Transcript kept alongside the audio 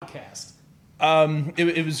podcast?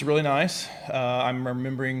 It was really nice. I'm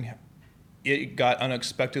remembering it got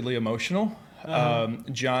unexpectedly emotional.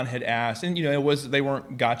 John had asked, and they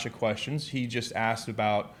weren't gotcha questions. He just asked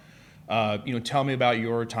about, tell me about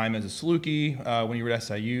your time as a Saluki when you were at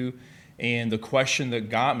SIU. And the question that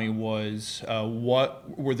got me was,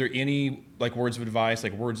 what were there any words of advice,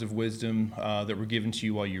 words of wisdom that were given to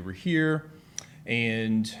you while you were here?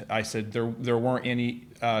 And I said there weren't any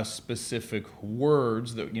specific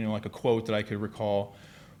words that like a quote that I could recall,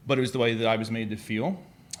 but it was the way that I was made to feel.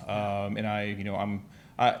 And I'm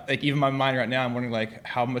even my mind right now, I'm wondering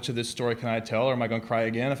how much of this story can I tell, or am I going to cry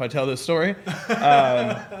again if I tell this story?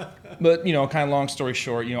 But kind of long story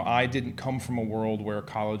short, I didn't come from a world where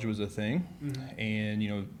college was a thing,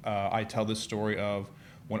 and I tell this story of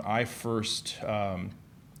when I first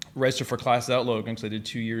registered for classes out at Logan, because I did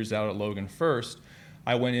 2 years out at Logan first.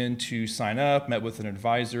 I went in to sign up, met with an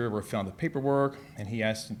advisor, where I found the paperwork, and he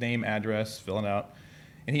asked name, address, fill it out,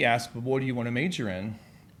 and he asked, "Well, what do you want to major in?"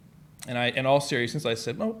 And in all seriousness, I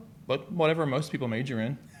said, "Well, but whatever most people major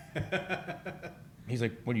in." He's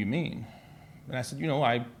like, "What do you mean?" And I said,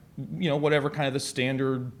 whatever kind of the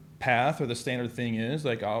standard path or the standard thing is,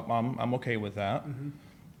 I'm okay with that. And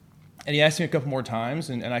he asked me a couple more times,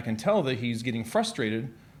 and I can tell that he's getting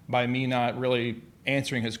frustrated by me not really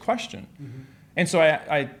answering his question. And so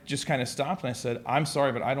I just kind of stopped and I said, "I'm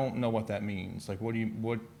sorry, but I don't know what that means.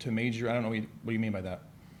 What to major? I don't know what do you mean by that?"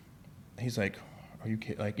 He's like, "Are you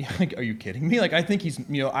are you kidding me?" I think he's,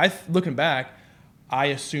 looking back, I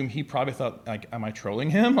assume he probably thought, am I trolling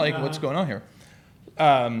him? What's going on here?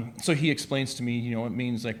 So he explains to me, it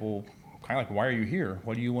means well, kind of why are you here?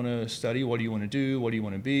 What do you want to study? What do you want to do? What do you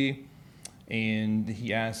want to be? And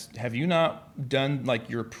he asked, "Have you not done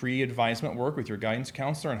your pre-advisement work with your guidance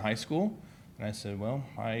counselor in high school?" And I said, "Well,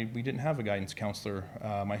 we didn't have a guidance counselor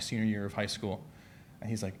my senior year of high school." And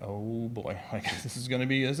he's like, "Oh boy, this is gonna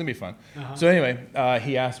be fun." So anyway,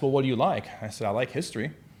 he asked, "Well, what do you like?" I said, "I like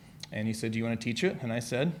history." And he said, "Do you want to teach it?" And I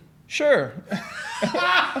said, "Sure."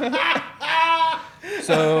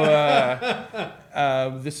 So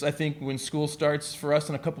this, I think, when school starts for us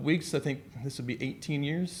in a couple weeks, I think this will be 18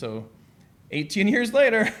 years. So 18 years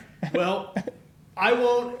later. Well, I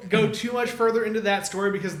won't go too much further into that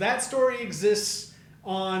story because that story exists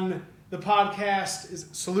on the podcast. Is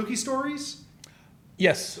it Saluki Stories?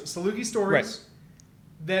 Yes. Saluki Stories. Right.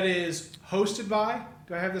 That is hosted by,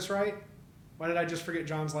 do I have this right? Why did I just forget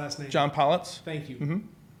John's last name? John Politz. Thank you.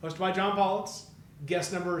 Hosted by John Politz.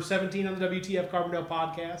 Guest number 17 on the WTF Carbondale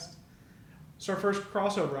podcast. It's our first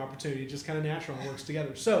crossover opportunity. It just kind of natural and works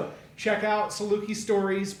together. So check out Saluki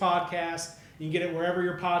Stories podcast. You can get it wherever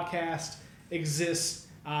your podcast exists.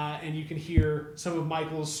 And you can hear some of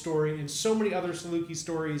Michael's story and so many other Saluki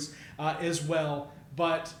stories as well.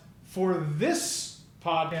 But for this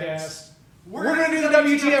podcast, we're going to do the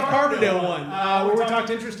WTF Carbondale one, where we talk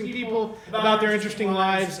to interesting people about their interesting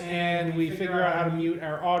lives, and we figure out how to mute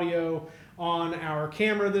our audio on our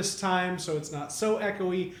camera this time so it's not so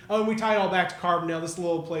echoey. Oh, and we tie it all back to Carbondale, this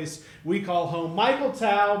little place we call home. Michael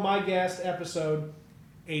Tao, my guest, episode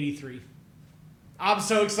 83. I'm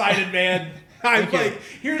so excited, man.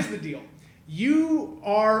 Here's the deal. You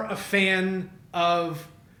are a fan of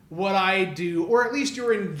what I do, or at least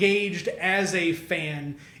you're engaged as a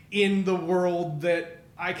fan in the world that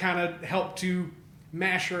I kind of help to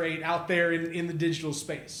macerate out there in the digital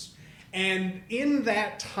space. And in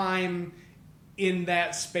that time, in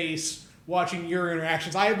that space, watching your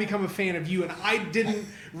interactions, I have become a fan of you, and I didn't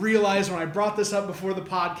realize when I brought this up before the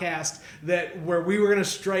podcast that where we were going to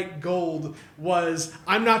strike gold was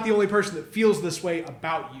I'm not the only person that feels this way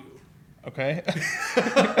about you. Okay.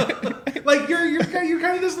 You're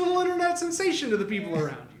kind of this little internet sensation to the people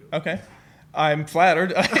around you. Okay. I'm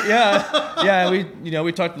flattered. Yeah.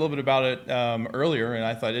 We talked a little bit about it earlier, and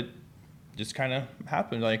I thought it just kind of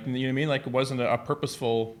happened. You know what I mean? It wasn't a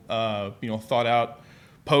purposeful, thought out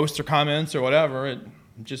post or comments or whatever. It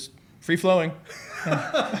just free flowing.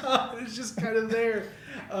 It's just kind of there.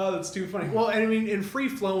 Oh, that's too funny. Well, and I mean, in free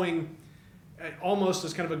flowing, almost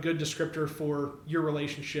is kind of a good descriptor for your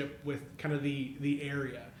relationship with kind of the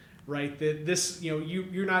area. Right, that this,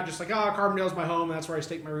 you're not just Carbondale's my home, that's where I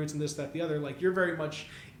stake my roots, and this, that, the other. You're very much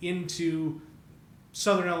into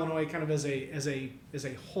Southern Illinois, kind of as a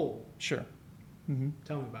whole. Sure. Mm-hmm.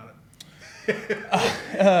 Tell me about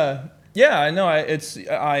it. Yeah, no,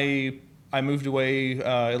 I moved away.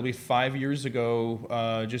 It'll be 5 years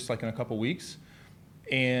ago, just in a couple weeks,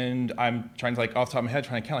 and I'm trying to off the top of my head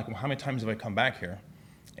trying to count how many times have I come back here.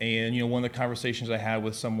 And, one of the conversations I had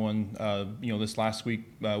with someone, this last week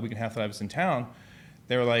and a half that I was in town,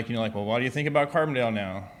 they were well, what do you think about Carbondale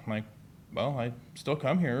now? I'm like, well, I still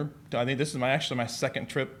come here. I think this is actually my second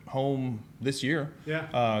trip home this year. Yeah.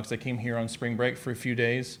 Because I came here on spring break for a few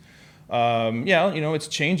days. Yeah, it's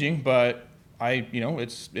changing, but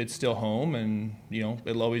it's still home, and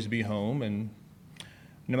it'll always be home, and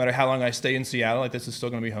no matter how long I stay in Seattle, like this is still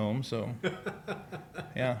going to be home. So,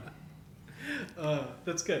 yeah.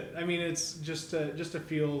 That's good. I mean, it's just to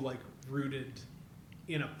feel like rooted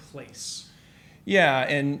in a place. Yeah,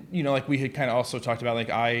 and like we had kind of also talked about, like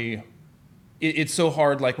it's so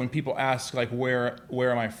hard. Like when people ask, like where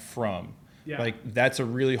am I from? Yeah. Like that's a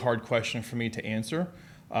really hard question for me to answer.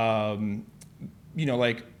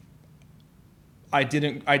 Like I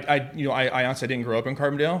honestly didn't grow up in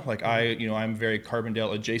Carbondale. Like I'm very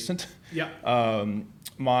Carbondale adjacent. Yeah.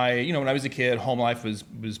 When I was a kid, home life was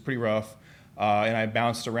pretty rough, and I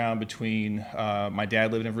bounced around between my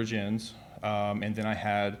dad lived in Virgins, and then I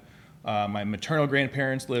had my maternal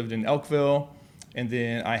grandparents lived in Elkville, and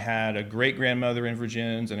then I had a great grandmother in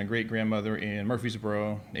Virgins and a great grandmother in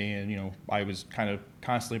Murfreesboro, and I was kind of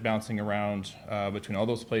constantly bouncing around between all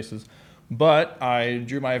those places. But I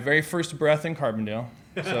drew my very first breath in Carbondale.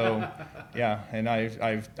 So, yeah, and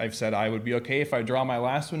I've said I would be okay if I draw my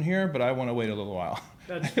last one here, but I want to wait a little while.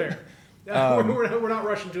 That's fair. We're not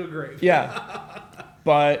rushing to a grave. Yeah.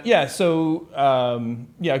 But, yeah, so,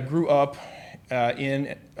 grew up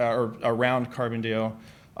in or around Carbondale.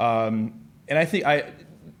 And I think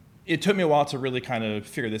it took me a while to really kind of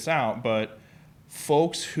figure this out, but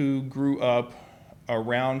folks who grew up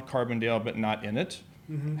around Carbondale but not in it,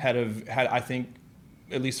 had I think,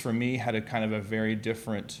 at least for me, had a kind of a very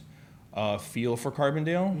different feel for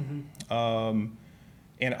Carbondale.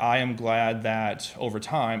 And I am glad that over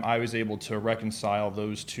time I was able to reconcile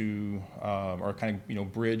those two, or kind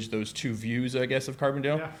of bridge those two views, I guess, of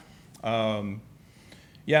Carbondale.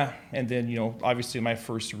 Yeah. And then obviously my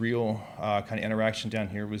first real kind of interaction down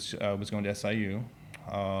here was going to SIU.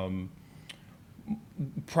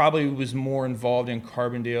 Probably was more involved in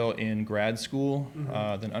Carbondale in grad school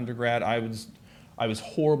than undergrad. I was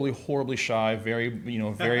horribly shy,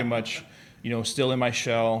 very much, still in my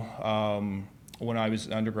shell when I was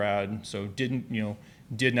undergrad. So did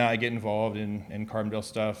not get involved in Carbondale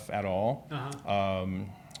stuff at all.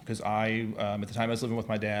 Because at the time I was living with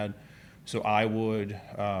my dad, so I would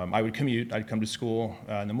commute. I'd come to school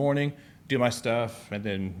in the morning, do my stuff, and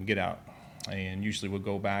then get out, and usually would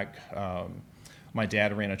go back. My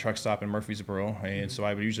dad ran a truck stop in Murfreesboro, and so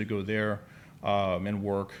I would usually go there and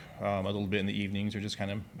work a little bit in the evenings or just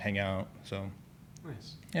kind of hang out. So,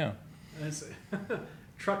 nice. Yeah. That's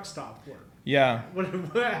truck stop work. Yeah.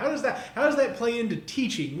 How does that play into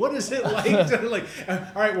teaching? What is it like to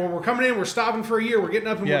all right, well, we're coming in, we're stopping for a year, we're getting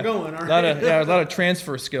up and we're going. All right. A lot of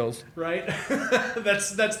transfer skills. Right.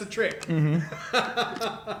 That's the trick.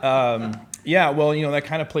 Yeah, well, that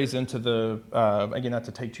kind of plays into the, again, not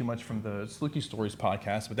to take too much from the Saluki Stories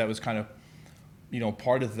podcast, but that was kind of,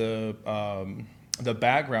 part of the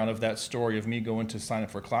background of that story of me going to sign up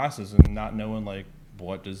for classes and not knowing, like,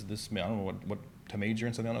 what does this mean? I don't know what to major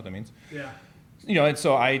in something, I don't know what that means. Yeah. And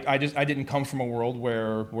so I didn't come from a world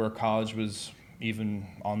where college was even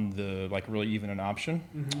on the, like, really even an option.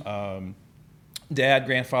 Dad,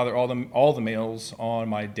 grandfather, all the males on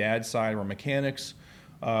my dad's side were mechanics.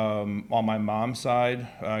 On my mom's side,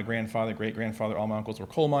 grandfather, great-grandfather, all my uncles were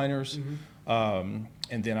coal miners. And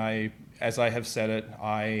then as I have said it,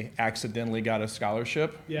 I accidentally got a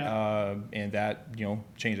scholarship. Yeah. And that,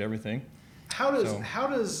 changed everything. How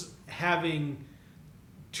does having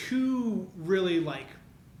two really like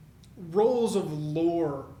roles of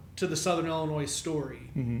lore to the Southern Illinois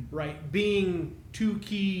story, right? Being two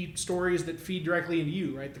key stories that feed directly into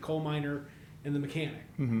you, right? The coal miner and the mechanic,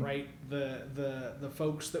 right? The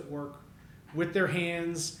folks that work with their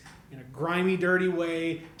hands in a grimy, dirty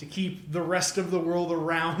way to keep the rest of the world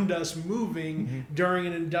around us moving during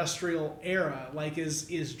an industrial era. Like,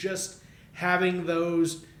 is just having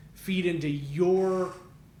those feed into your,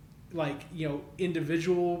 like,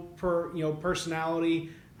 individual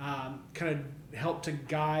personality, kind of help to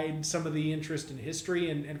guide some of the interest in history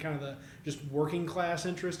and kind of the just working class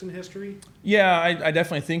interest in history? Yeah, I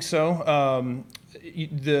definitely think so.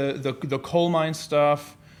 The coal mine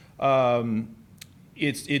stuff,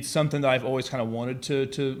 it's something that I've always kind of wanted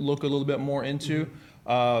to look a little bit more into.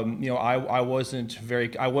 I wasn't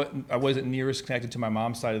near as connected to my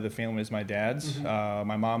mom's side of the family as my dad's.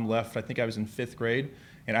 My mom left, I think I was in 5th grade,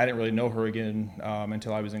 and I didn't really know her again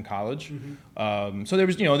until I was in college. So there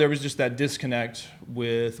was just that disconnect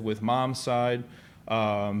with mom's side.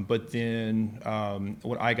 But then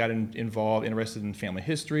when I got interested in family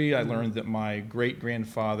history, I learned that my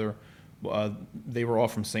great-grandfather they were all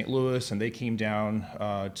from St. Louis, and they came down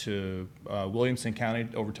to Williamson County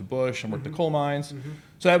over to Bush and worked the coal mines.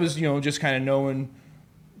 So that was, just kind of knowing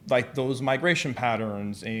like those migration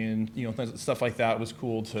patterns and, stuff like that was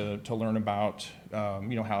cool to learn about,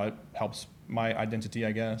 how it helps my identity,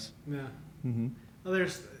 I guess. Yeah. Well,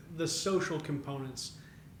 there's the social components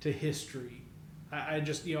to history. I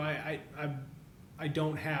just, I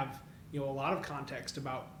don't have, a lot of context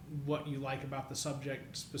about what you like about the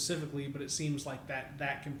subject specifically, but it seems like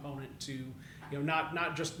that component to,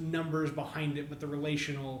 not just numbers behind it, but the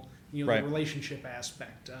relational, Right. the relationship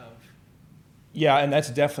aspect of. Yeah, and that's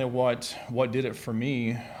definitely what did it for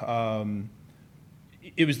me.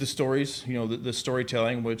 It was the stories, the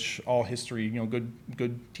storytelling, which all history,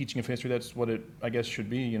 good teaching of history. That's what it, I guess, should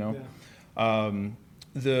be. Yeah.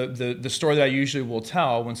 The story that I usually will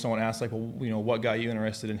tell when someone asks, like, well, what got you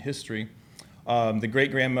interested in history? The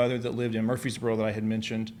great grandmother that lived in Murfreesboro that I had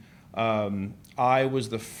mentioned. I was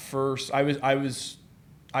the first.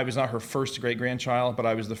 I was not her first great grandchild, but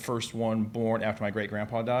I was the first one born after my great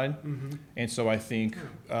grandpa died, and so I think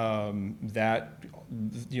that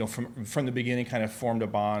from the beginning kind of formed a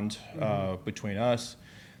bond between us,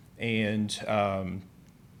 and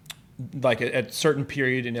like at a certain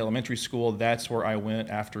period in elementary school, that's where I went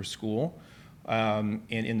after school. And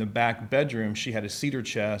in the back bedroom, she had a cedar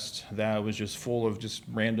chest that was just full of just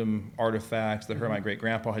random artifacts that her and my great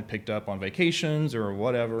grandpa had picked up on vacations or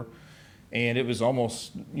whatever. And it was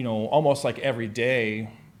almost like every day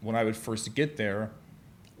when I would first get there,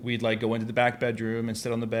 we'd like go into the back bedroom and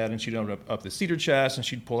sit on the bed, and she'd open up the cedar chest and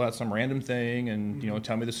she'd pull out some random thing and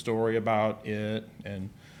tell me the story about it, and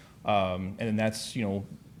then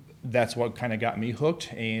that's what kind of got me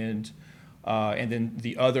hooked. And then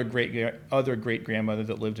the other great grandmother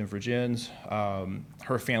that lived in Virgins,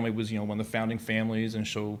 her family was one of the founding families, and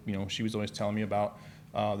so she was always telling me about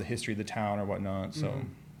the history of the town or whatnot. So.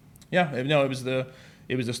 Yeah, no, it was the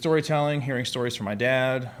storytelling, hearing stories from my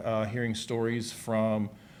dad, hearing stories from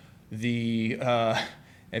the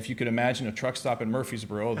if you could imagine a truck stop in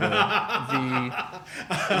Murfreesboro,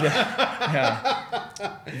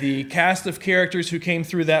 the cast of characters who came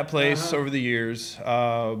through that place over the years, it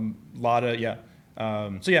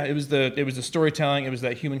was the storytelling, it was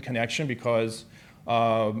that human connection, because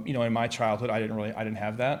in my childhood I didn't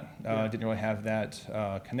have that, didn't really have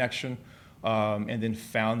that connection. And then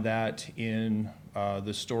found that in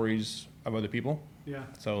the stories of other people. Yeah.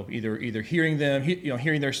 So either hearing them,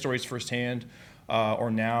 hearing their stories firsthand, or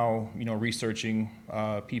now researching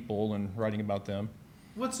people and writing about them.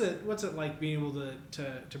 What's it like being able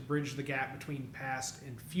to bridge the gap between past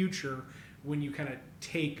and future when you kind of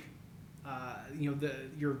take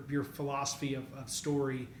your philosophy of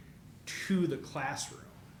story to the classroom?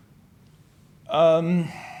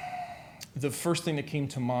 The first thing that came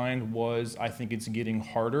to mind was, I think it's getting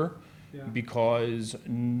harder because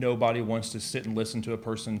nobody wants to sit and listen to a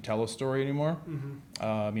person tell a story anymore.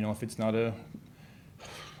 If it's not a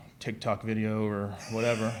TikTok video or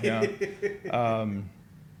whatever.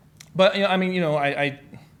 But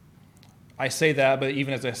I say that, but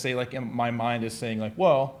even as I say, like, my mind is saying, like,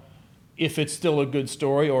 well, if it's still a good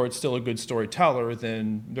story or it's still a good storyteller,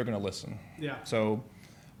 then they're going to listen. Yeah. So.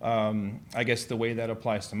 I guess the way that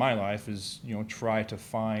applies to my life is, try to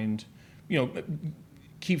find,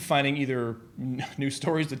 keep finding either new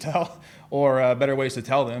stories to tell or better ways to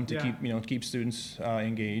tell them to keep students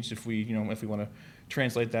engaged. If we want to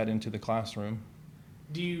translate that into the classroom.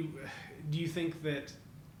 Do you think that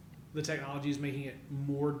the technology is making it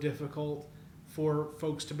more difficult for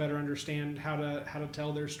folks to better understand how to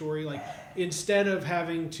tell their story? Like, instead of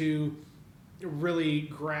having to really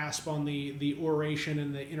grasp on the oration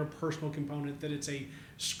and the interpersonal component, that it's a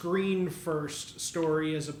screen first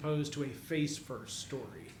story as opposed to a face first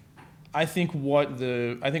story? I think what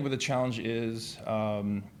the challenge is,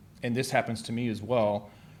 and this happens to me as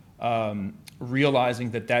well,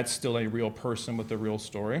 realizing that that's still a real person with a real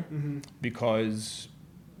story, because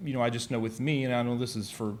I just know with me, and I know this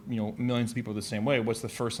is for millions of people the same way. What's the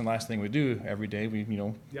first and last thing we do every day?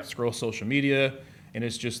 We scroll social media. And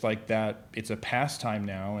it's just like that. It's a pastime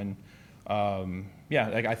now, and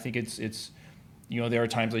I think it's there are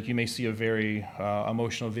times like you may see a very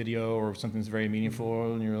emotional video or something's very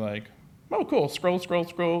meaningful, and you're like, oh, cool, scroll, put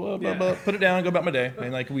it down, and go about my day.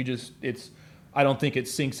 And like I don't think it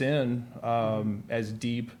sinks in as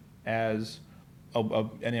deep as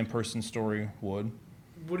an in-person story would.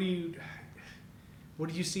 What do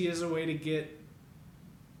you see as a way to get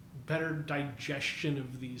better digestion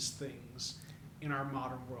of these things in our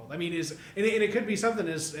modern world? I mean, and it could be something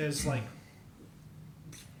as like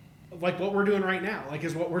like what we're doing right now, like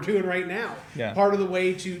is what we're doing right now. Yeah. Part of the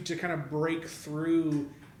way to kind of break through,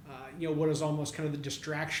 what is almost kind of the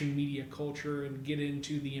distraction media culture and get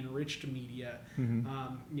into the enriched media,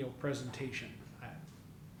 presentation.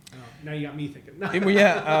 Now you got me thinking.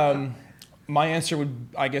 My answer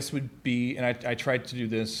would be, and I tried to do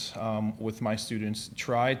this with my students,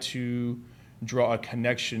 try to draw a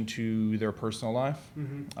connection to their personal life.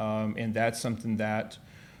 And that's something that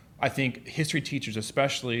I think history teachers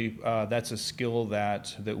especially, that's a skill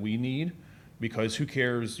that we need, because who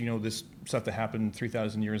cares, this stuff that happened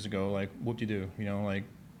 3,000 years ago, like whoop-de-doo, like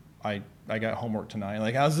I got homework tonight,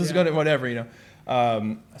 like how's this going to, whatever,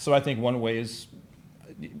 So I think one way is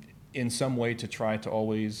in some way to try to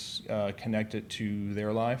always connect it to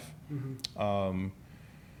their life.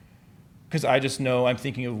 Because I just know, I'm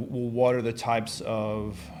thinking of, well, what are the types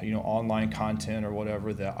of online content or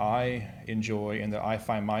whatever that I enjoy and that I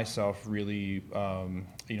find myself really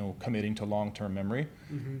committing to long-term memory.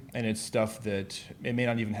 And it's stuff that it may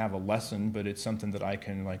not even have a lesson, but it's something that I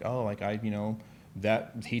can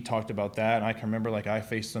that he talked about that, and I can remember I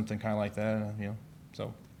faced something kind of like that,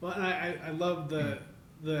 so. Well, and I love the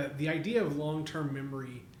idea of long-term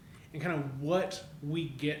memory and kind of what we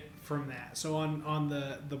get from that. So on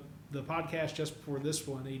the podcast just before this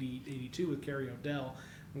one, 82 with Carrie O'Dell,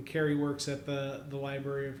 when Carrie works at the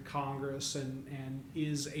Library of Congress and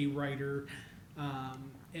is a writer,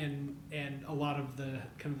 and a lot of the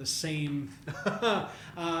kind of the same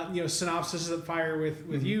synopsis that fire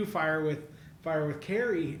with you, fire with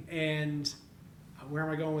Carrie. And where am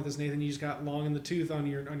I going with this, Nathan? You just got long in the tooth on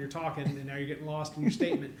your talking, and now you're getting lost in your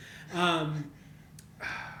statement.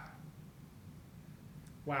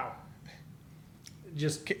 Wow.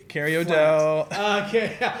 Just Carrie O'Dell.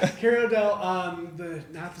 Carrie O'Dell.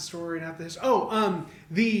 Not the story, not the history.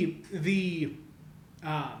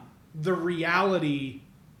 The reality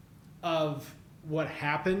of what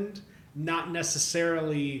happened, not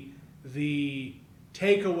necessarily the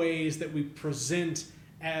takeaways that we present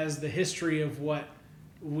as the history of what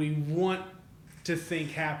we want to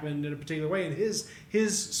think happened in a particular way. And his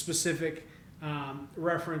specific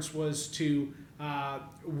reference was to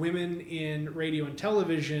women in radio and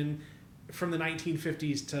television from the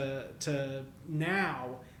 1950s to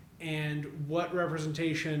now, and what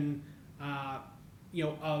representation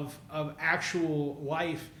of actual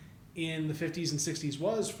life in the 50s and 60s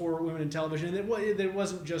was for women in television. And it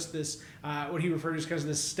wasn't just this what he referred to as kind of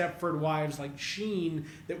this Stepford Wives like sheen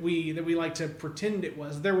that we like to pretend it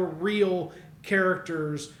was. There were real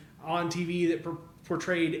characters on TV that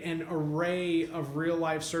portrayed an array of real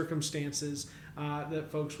life circumstances that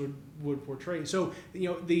folks would portray. So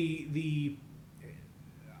the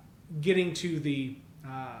getting to the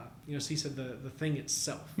he said the thing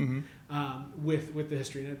itself, with the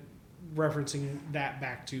history, and referencing that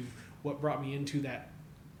back to what brought me into that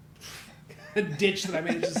ditch that I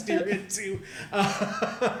managed to steer into,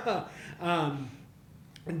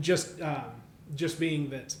 and just being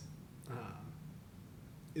that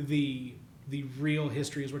the real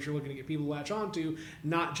history is what you're looking to get people to latch onto,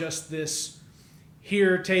 not just this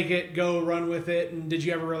here, take it, go, run with it, and did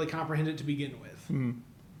you ever really comprehend it to begin with?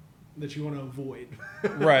 That you want to avoid.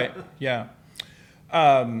 Right. Yeah.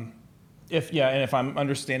 If I'm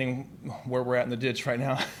understanding where we're at in the ditch right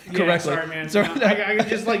now correctly. Sorry, man. I can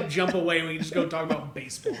just jump away and we can just go talk about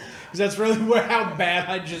baseball, because that's really how bad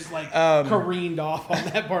I just careened off on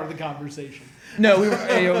that part of the conversation. No,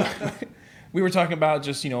 we were talking about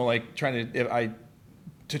just trying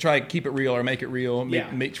to try to keep it real or make it real.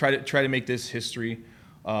 Try to make this history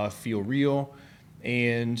feel real.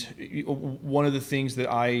 And one of the things that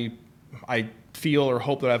I feel or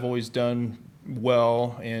hope that I've always done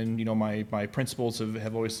well, and my principals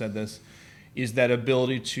have always said this, is that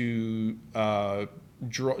ability to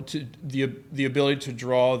draw to the ability to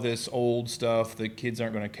draw this old stuff that kids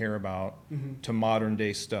aren't going to care about to modern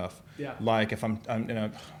day stuff. Yeah. Like if I'm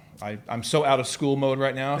so out of school mode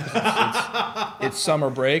right now. It's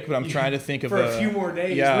summer break, but I'm trying to think of for a few more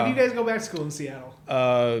days. Yeah. When do you guys go back to school in Seattle?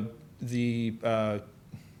 The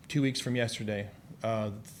 2 weeks from yesterday,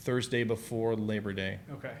 Thursday before Labor Day.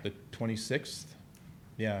 Okay. The 26th.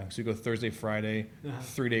 Yeah, so we go Thursday, Friday,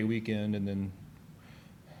 3-day weekend, and then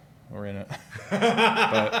we're in it. But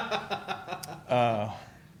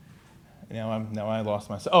now I lost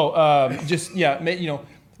myself.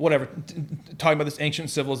 Whatever. Talking about this ancient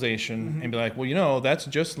civilization and be like, well, that's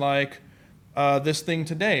just like this thing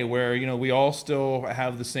today, where we all still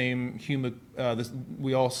have the same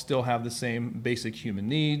we all still have the same basic human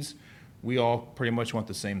needs. We all pretty much want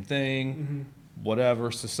the same thing.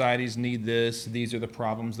 Whatever, societies need this. These are the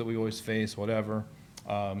problems that we always face. Whatever.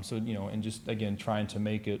 And just again trying to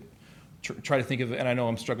make it try to think of, and I know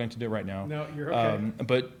I'm struggling to do it right now. No, you're okay.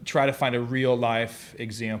 But try to find a real life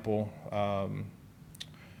example. Try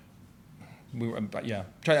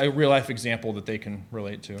a real life example that they can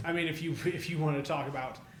relate to. I mean, if you want to talk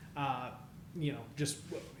about, just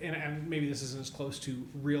and maybe this isn't as close to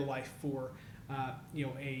real life for,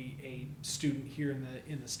 a student here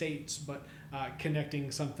in the States, but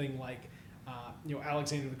connecting something like,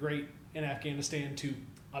 Alexander the Great in Afghanistan to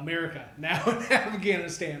America now in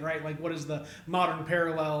Afghanistan, right? Like, what is the modern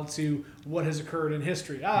parallel to what has occurred in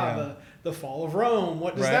history? The fall of Rome.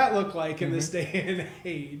 What does that look like in this day and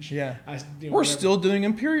age? Yeah, we're still doing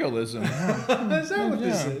imperialism. Is that what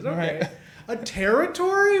this is? Okay, right. A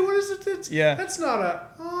territory? What is it? That's not a.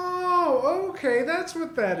 Oh, okay, that's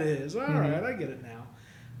what that is. All right, I get it now.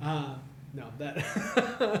 No, that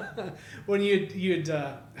when you'd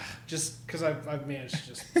just because I've managed to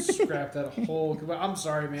just scrap that whole. I'm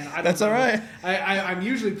sorry, man. That's all right. I'm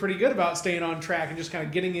usually pretty good about staying on track and just kind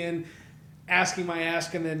of getting in, asking my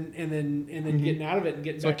ask, and then getting out of it and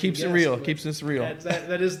getting. So back it keeps to it guests. real. It keeps this real.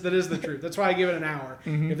 That is the truth. That's why I give it an hour.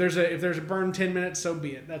 If there's a burn 10 minutes, so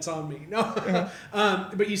be it. That's on me. No,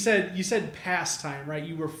 but you said pastime, right?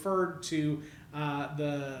 You referred to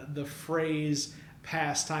the phrase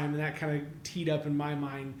pastime, and that kind of teed up in my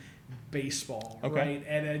mind baseball, right?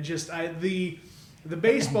 And the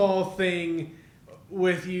baseball thing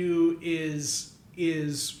with you is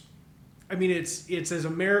I mean, it's as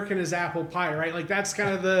American as apple pie, right? Like, that's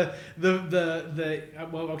kind of the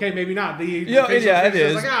well, okay, maybe not. It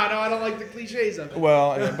is. Like, no, I don't like the cliches of it.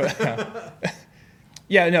 Well, but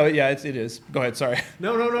it is. Go ahead. Sorry.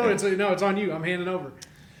 No. It's on you. I'm handing over.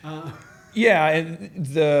 And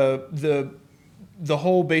the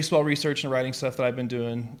whole baseball research and writing stuff that I've been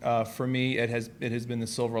doing, for me, it has been the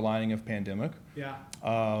silver lining of pandemic. Yeah.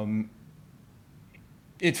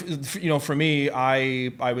 For me,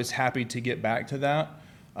 I was happy to get back to that.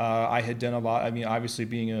 I had done a lot. I mean, obviously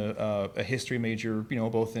being a history major,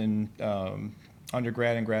 both in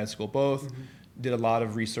undergrad and grad school, both, did a lot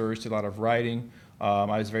of research, did a lot of writing.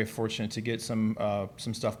 I was very fortunate to get some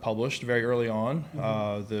stuff published very early on.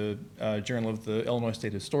 The Journal of the Illinois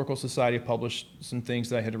State Historical Society published some things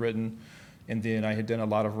that I had written, and then I had done a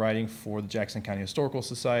lot of writing for the Jackson County Historical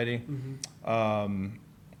Society.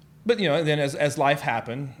 But then as life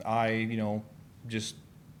happened, I just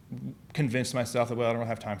convinced myself that, well, I don't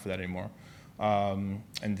have time for that anymore.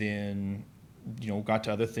 And then got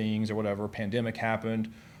to other things or whatever. Pandemic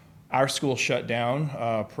happened. Our school shut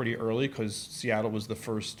down pretty early because Seattle was the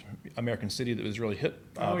first American city that was really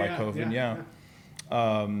hit by COVID.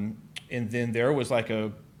 And then there was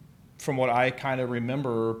from what I kind of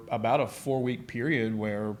remember, about a 4-week period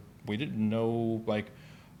where we didn't know,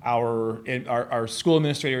 our school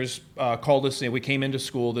administrators called us and we came into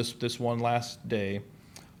school this one last day.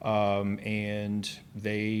 And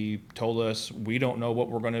they told us, we don't know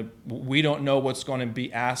what's going to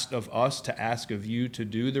be asked of us to ask of you to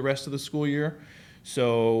do the rest of the school year.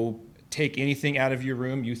 So take anything out of your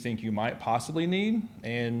room you think you might possibly need.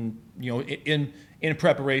 And, in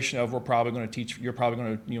preparation of, you're probably going to teach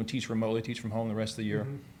remotely, teach from home the rest of the year,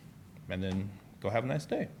 and then go have a nice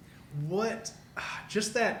day.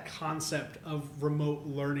 Just that concept of remote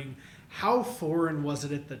learning, how foreign was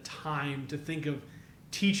it at the time to think of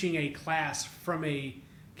teaching a class from a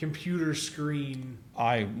computer screen?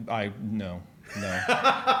 No.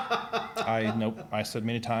 Nope. I said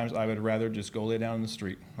many times I would rather just go lay down in the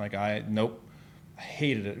street. I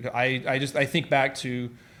hated it. I think back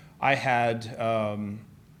to, I had, I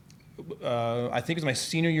think it was my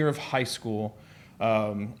senior year of high school.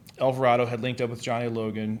 Alvarado had linked up with Johnny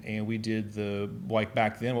Logan, and we did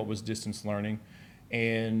back then what was distance learning,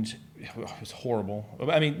 and it was horrible.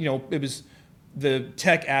 I mean, it was, the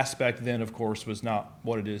tech aspect then, of course, was not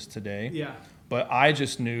what it is today. Yeah. But I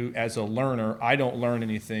just knew, as a learner, I don't learn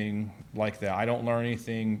anything like that. I don't learn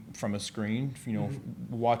anything from a screen.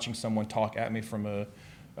 Watching someone talk at me from a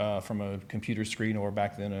computer screen, or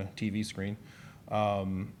back then a TV screen.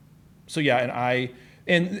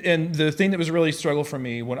 And the thing that was really a struggle for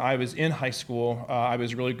me when I was in high school, I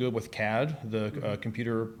was really good with CAD, the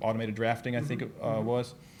computer automated drafting, I think it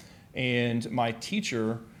was. And my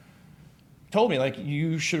teacher told me,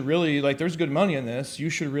 you should really, there's good money in this. You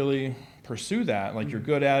should really pursue that. You're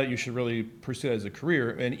good at it. You should really pursue it as a career.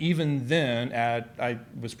 And even then, I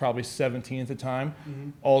was probably 17 at the time,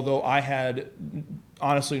 although I had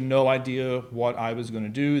honestly no idea what I was going to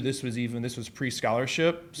do. This was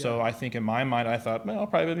pre-scholarship. Yeah. So I think in my mind, I thought, well, I'll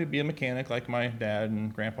probably be a mechanic like my dad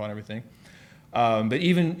and grandpa and everything. But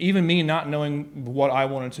even me not knowing what I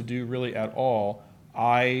wanted to do really at all,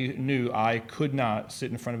 I knew I could not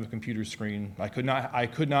sit in front of a computer screen. I could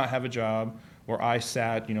not have a job where I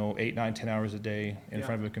sat, 8, 9, 10 hours a day in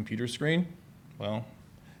front of a computer screen. Well,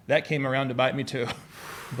 that came around to bite me too.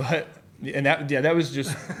 That was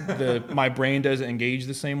just my brain doesn't engage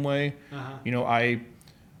the same way.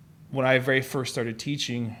 When I very first started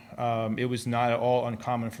teaching, it was not at all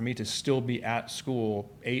uncommon for me to still be at school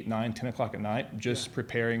 8, 9, 10 o'clock at night, just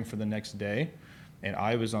preparing for the next day. And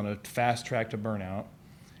I was on a fast track to burnout.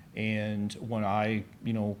 And when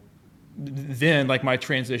then like my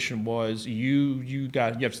transition was, you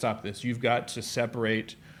have to stop this. You've got to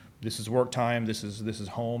separate. This is work time. This is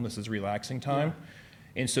home. This is relaxing time. Yeah.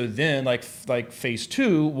 And so then like phase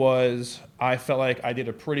 2 was, I felt like I did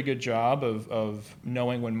a pretty good job of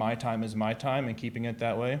knowing when my time is my time and keeping it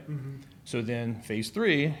that way. Mm-hmm. So then phase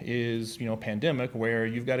 3 is, pandemic, where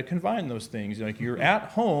you've got to combine those things. Like you're at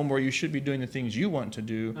home where you should be doing the things you want to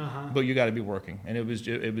do, but you got to be working. And it was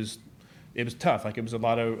tough. Like it was a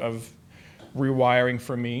lot of rewiring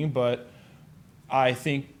for me, but I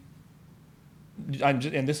think,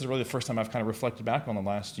 and this is really the first time I've kind of reflected back on the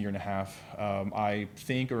last year and a half. I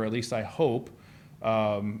think, or at least I hope,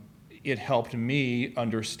 it helped me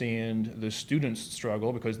understand the students'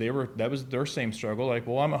 struggle, because that was their same struggle. Like,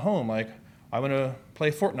 well, I'm at home. Like, I want to play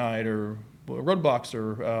Fortnite or Roblox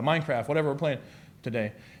or Minecraft, whatever we're playing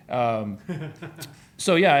today.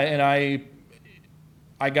 So yeah, and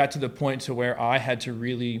I got to the point to where I had to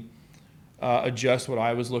really adjust what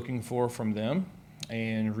I was looking for from them,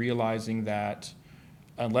 and realizing that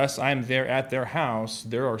unless I'm there at their house,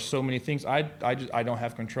 there are so many things I don't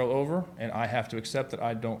have control over, and I have to accept that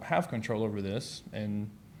I don't have control over this. And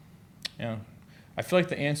I feel like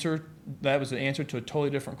that was the answer to a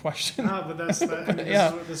totally different question. No, but this is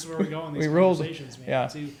where we go in these conversations, man.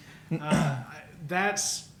 Yeah.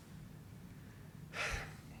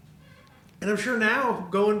 And I'm sure now,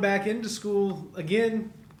 going back into school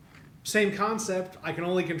again, same concept. I can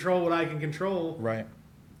only control what I can control. Right.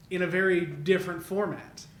 In a very different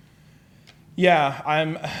format. Yeah,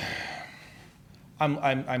 I'm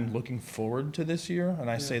looking forward to this year, and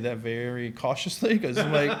I say that very cautiously, because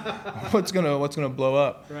I'm like, what's gonna blow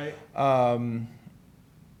up? Right.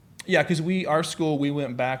 Yeah, because our school, we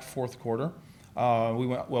went back fourth quarter. We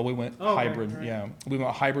went hybrid. Right. Yeah, we went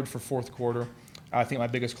hybrid for fourth quarter. I think my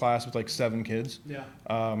biggest class was like 7 kids. Yeah.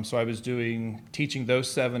 So I was teaching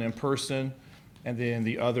those 7 in person, and then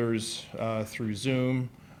the others through Zoom.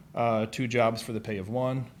 2 jobs for the pay of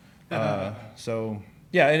 1. So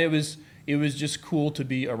yeah, and it was just cool to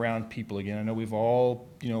be around people again. I know we've all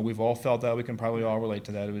felt that. We can probably all relate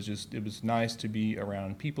to that. It was nice to be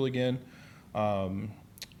around people again,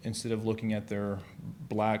 instead of looking at their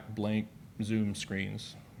black blank Zoom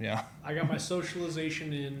screens. Yeah. I got my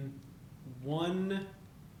socialization in 1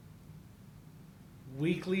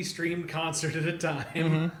 weekly streamed concert at a time.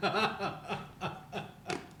 Mm-hmm.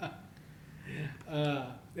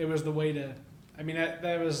 It was the way to. I mean,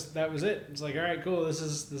 that was it. It's like, all right, cool. This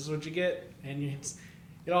is what you get, and it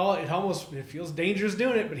feels dangerous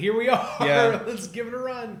doing it, but here we are. Yeah. Let's give it a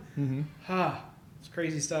run. Mm-hmm. It's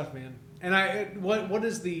crazy stuff, man. And what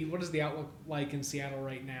is the outlook like in Seattle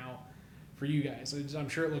right now for you guys? I'm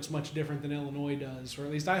sure it looks much different than Illinois does, or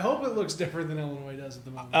at least I hope it looks different than Illinois does at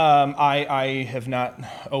the moment. I have not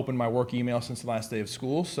opened my work email since the last day of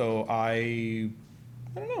school, so I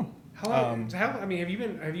don't know. Have you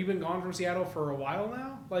been gone from Seattle for a while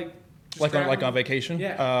now? Like on vacation?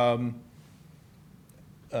 Yeah.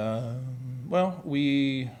 Well,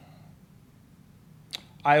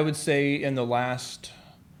 I would say in the last.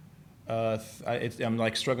 I'm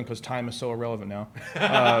like struggling because time is so irrelevant now.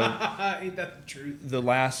 Ain't that the truth? The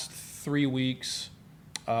last 3 weeks,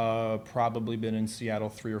 probably been in Seattle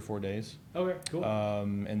 3 or 4 days. Okay, cool.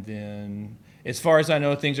 And then, as far as I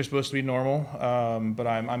know, things are supposed to be normal. But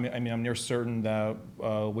I'm near certain that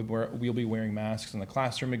we'll be wearing masks in the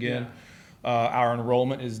classroom again. Yeah. Our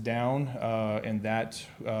enrollment is down, and that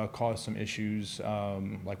caused some issues,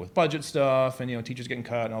 like with budget stuff and teachers getting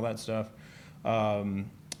cut and all that stuff.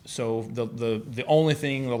 So the only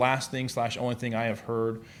thing, the last thing / only thing I have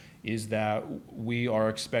heard is that we are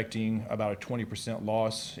expecting about a 20%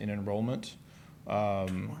 loss in enrollment.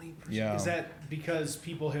 20%? Yeah. Is that because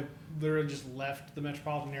people have literally just left the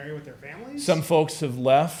metropolitan area with their families? Some folks have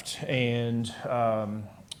left, and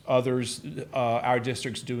others, our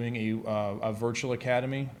district's doing a virtual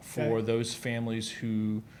academy for those families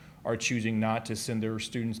who are choosing not to send their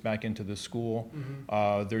students back into the school.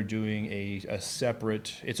 They're doing a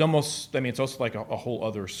separate, it's almost, I mean, it's also like a whole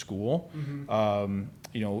other school.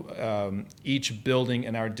 Each building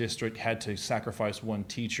in our district had to sacrifice one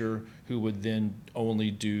teacher who would then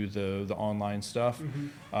only do the online stuff.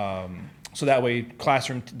 So that way,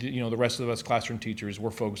 the rest of us classroom teachers,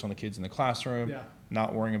 we're focused on the kids in the classroom,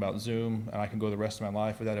 not worrying about Zoom, and I can go the rest of my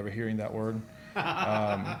life without ever hearing that word.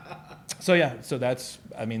 So that's,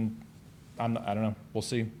 I mean, I don't know. We'll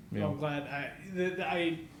see. Well, I'm glad.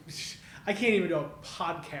 I can't even do a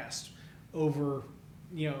podcast over,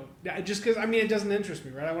 just because, I mean, it doesn't interest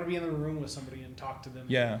me, right? I want to be in the room with somebody and talk to them.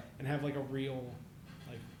 And have like a real,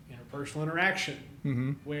 like, interpersonal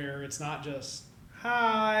interaction where it's not just,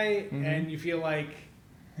 hi, and you feel like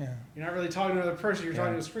you're not really talking to another person, you're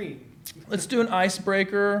talking to a screen. Let's do an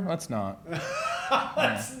icebreaker. Let's not.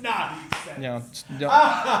 Let's not, he says.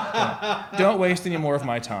 Don't waste any more of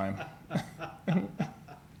my time.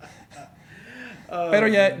 Better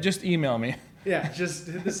yet, just email me. Yeah, this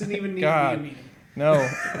doesn't even need to be a meeting. No,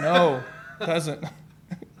 it doesn't.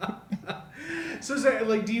 So,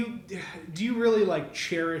 like, do you really like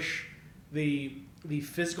cherish the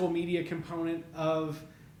physical media component of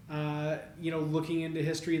looking into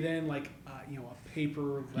history? Then, like, a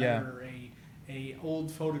paper letter, a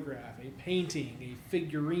old photograph, a painting, a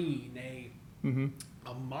figurine,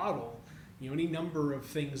 a model. Any number of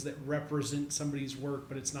things that represent somebody's work,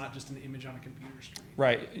 but it's not just an image on a computer screen.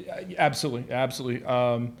 Right. Absolutely.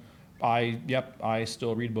 I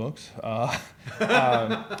still read books. This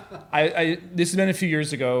has been a few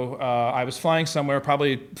years ago. I was flying somewhere,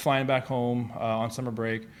 probably flying back home on summer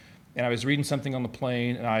break, and I was reading something on the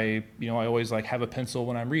plane, and I always like have a pencil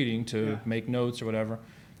when I'm reading to make notes or whatever.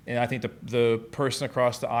 And I think the person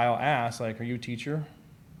across the aisle asked, like, "Are you a teacher?"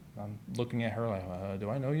 I'm looking at her like, "Do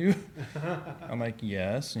I know you?" I'm like,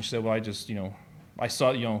 "Yes." And she said, "Well, I just, I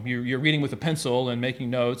saw, you're reading with a pencil and making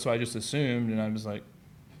notes, so I just assumed." And I was like,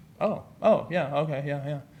 oh, yeah, okay,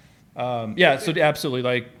 yeah. So absolutely,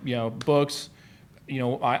 like, books,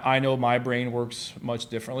 I know my brain works much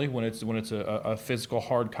differently when it's a physical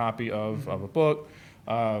hard copy of a book.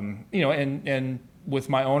 And with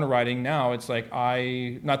my own writing now, it's like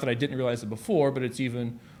not that I didn't realize it before, but it's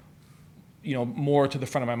even more to the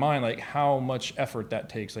front of my mind, like how much effort that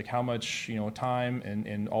takes, like how much, time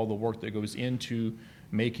and all the work that goes into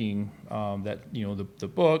making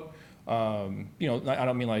the book. I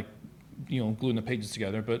don't mean like, gluing the pages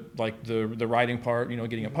together, but like the writing part,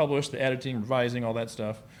 getting it published, the editing, revising, all that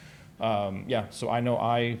stuff. So I know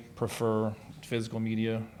I prefer physical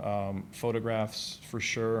media, photographs for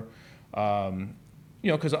sure.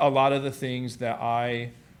 Because a lot of the things that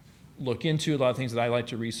I look into, a lot of things that I like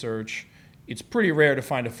to research, it's pretty rare to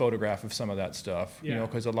find a photograph of some of that stuff,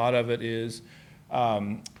 because a lot of it is,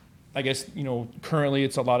 I guess, currently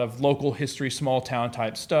it's a lot of local history, small town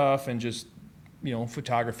type stuff, and just,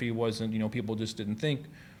 photography wasn't, people just didn't think,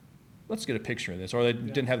 let's get a picture of this, or they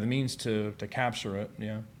didn't have the means to capture it,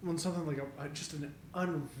 Well, something like just an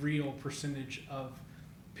unreal percentage of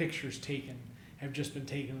pictures taken have just been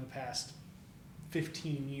taken in the past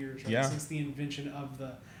 15 years, right? Since the invention of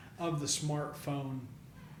the smartphone.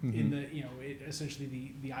 In the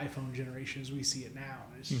essentially the iPhone generation as we see it now,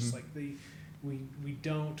 and it's just like we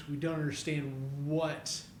don't understand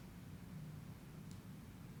what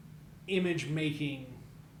image making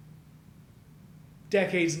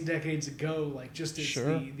decades and decades ago, like, just it's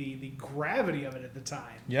the gravity of it at the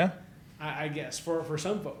time. I guess for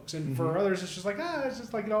some folks, and for others it's just like it's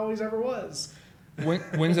just like it always ever was.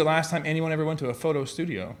 When's the last time anyone ever went to a photo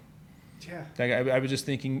studio? I was just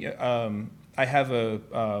thinking. I have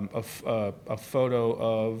a photo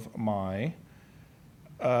of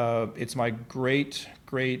it's my great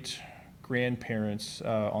grandparents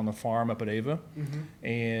on the farm up at Ava,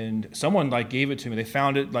 and someone like gave it to me. They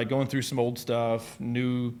found it like going through some old stuff,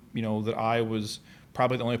 knew that I was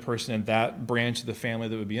probably the only person in that branch of the family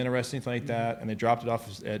that would be interested in anything like that, and they dropped it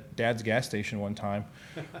off at Dad's gas station one time.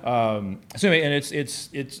 So anyway, and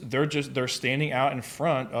they're standing out in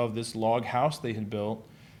front of this log house they had built.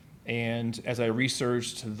 And as I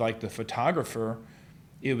researched, like, the photographer,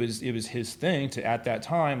 it was his thing to, at that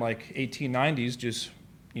time, like 1890s, just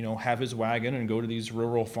have his wagon and go to these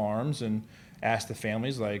rural farms and ask the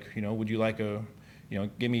families, like, would you like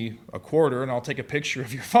give me a quarter and I'll take a picture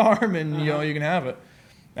of your farm and you can have it.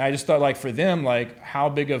 And I just thought, like, for them, like, how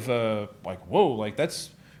big of a, like, whoa, like,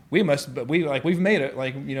 we've made it,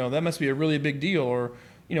 like, that must be a really big deal. Or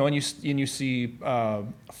and you see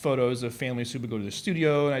photos of families who would go to the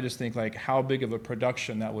studio, and I just think, like, how big of a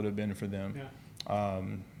production that would have been for them.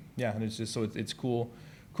 And it's just, so it's cool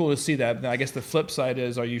cool to see that. I guess the flip side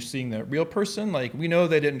is, are you seeing the real person? Like, we know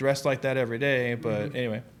they didn't dress like that every day, but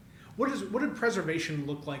anyway. What did preservation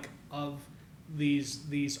look like of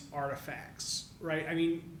these artifacts, right? I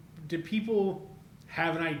mean, did people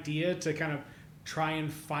have an idea to kind of try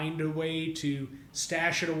and find a way to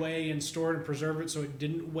stash it away and store it and preserve it so it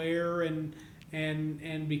didn't wear and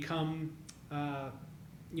become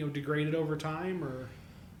degraded over time? Or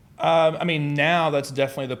I mean, now that's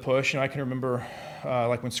definitely the push. And I can remember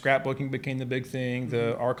like when scrapbooking became the big thing,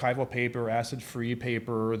 the archival paper, acid-free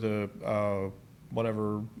paper, the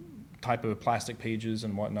whatever type of plastic pages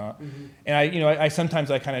and whatnot. And I sometimes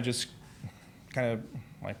I kind of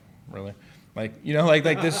like really like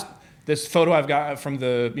this photo I've got from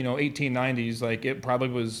the 1890s, like it probably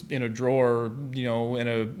was in a drawer in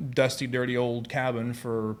a dusty, dirty old cabin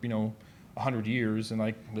for 100 years, and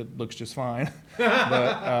like it looks just fine.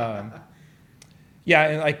 But yeah,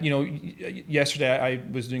 and like yesterday I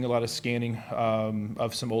was doing a lot of scanning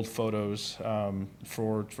of some old photos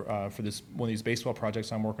for this one of these baseball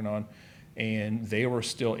projects I'm working on, and they were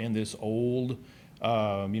still in this old.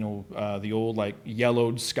 The old like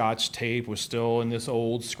yellowed Scotch tape was still in this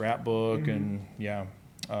old scrapbook, and yeah.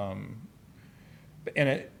 I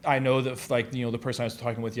know that like the person I was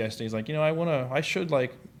talking with yesterday is like I should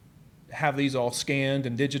like have these all scanned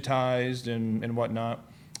and digitized and whatnot,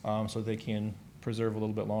 so they can preserve a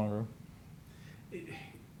little bit longer.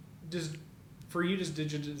 Does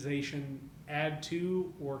digitization add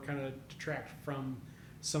to or kind of detract from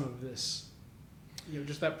some of this?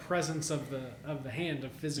 Just that presence of the hand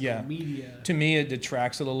of physical media. To me, it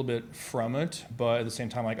detracts a little bit from it, but at the same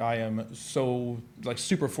time, like I am so like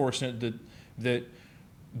super fortunate that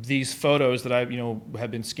these photos that I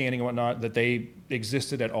have been scanning and whatnot, that they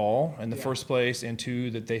existed at all in the first place, and two,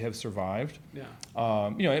 that they have survived. Yeah.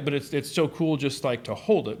 But it's so cool just like to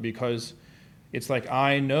hold it, because it's like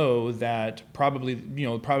I know that probably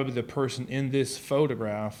the person in this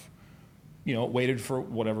photograph waited for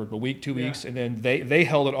whatever, a week, 2 weeks, and then they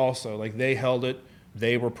held it also. Like they held it,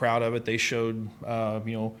 they were proud of it. They showed,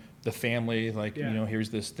 the family, like, here's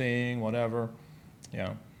this thing, whatever.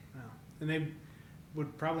 Yeah. Wow. And they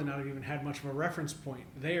would probably not have even had much of a reference point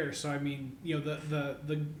there. So, I mean,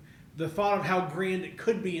 the thought of how grand it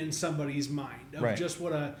could be in somebody's mind of just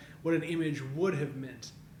what an image would have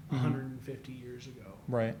meant 150 years ago.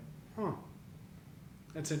 Right. Huh.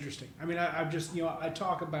 That's interesting. I mean, I've just, I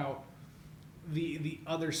talk about the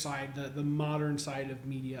other side, the modern side of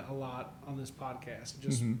media a lot on this podcast.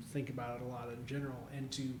 Just think about it a lot in general.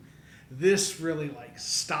 And this really like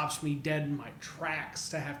stops me dead in my tracks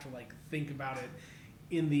to have to like think about it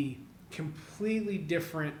in the completely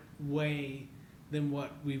different way than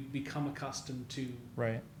what we've become accustomed to.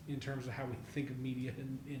 Right. In terms of how we think of media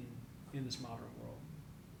in this modern world.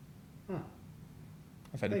 Huh.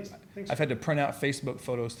 I've had to print out Facebook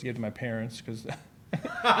photos to give to my parents because.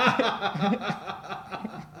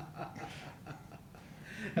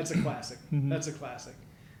 That's a classic. That's a classic.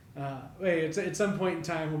 At some point in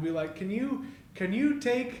time, we'll be like, can you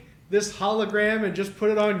take this hologram and just put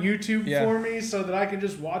it on YouTube for me so that I can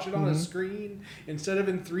just watch it on a screen instead of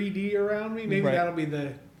in 3D around me? Maybe that'll be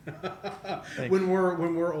the when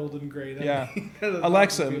we're old and gray. Kind of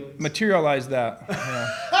Alexa, materialize that.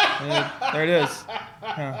 There it is.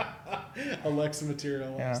 Yeah. Alexa,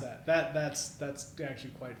 materialize that. That's actually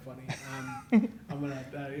quite funny. I'm gonna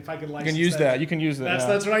if I could license. You can use that. You can use that.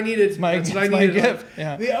 That's what I needed. That's what I needed. Gift.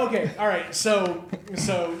 Yeah. Okay. All right. So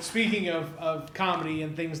speaking of comedy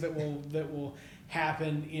and things that will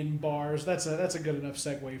happen in bars, that's a good enough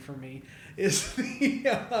segue for me. Is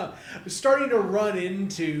the starting to run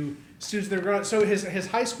into students that are growing up. So has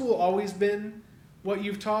high school always been what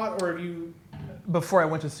you've taught, or have you? Before I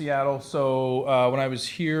went to Seattle, so when I was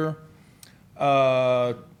here,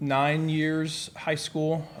 9 years high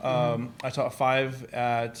school. I taught 5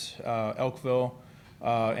 at Elkville,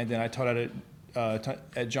 and then I taught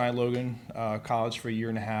at Giant Logan College for a year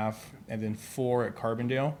and a half, and then 4 at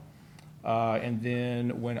Carbondale. And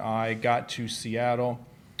then when I got to Seattle,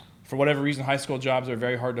 for whatever reason, high school jobs are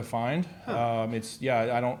very hard to find. I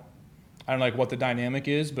don't know like what the dynamic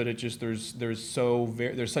is, but it just there's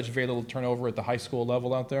such very little turnover at the high school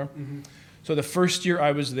level out there. So the first year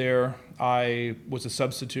I was there, I was a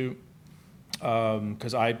substitute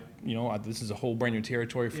because this is a whole brand new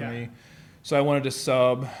territory for me. So I wanted to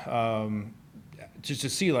sub just to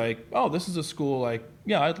see like, oh, this is a school like,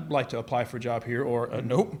 I'd like to apply for a job here, or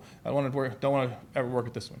nope, don't want to ever work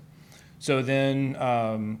at this one. So then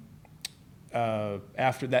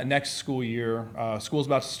after that next school year, school's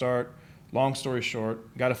about to start. Long story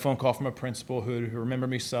short, got a phone call from a principal who remembered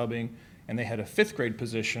me subbing, and they had a 5th grade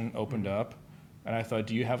position opened up. And I thought,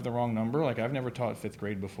 do you have the wrong number? Like, I've never taught 5th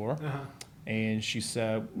grade before. Uh-huh. And she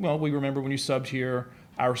said, well, we remember when you subbed here,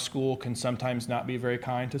 our school can sometimes not be very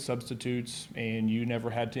kind to substitutes, and you never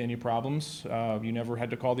had any problems. You never had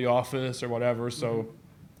to call the office or whatever, so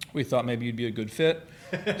we thought maybe you'd be a good fit.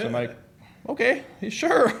 So I'm like, okay,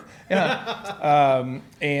 sure. Yeah.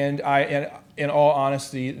 And in all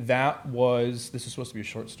honesty, this is supposed to be a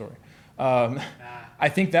short story. I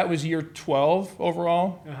think that was year 12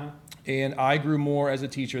 overall. Uh-huh. And I grew more as a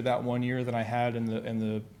teacher that one year than I had in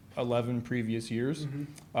the 11 previous years,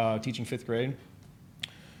 teaching 5th grade.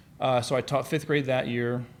 So I taught 5th grade that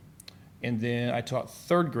year, and then I taught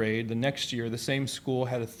 3rd grade the next year. The same school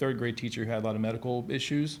had a 3rd grade teacher who had a lot of medical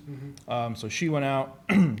issues. So she went out,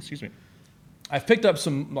 excuse me. I've picked up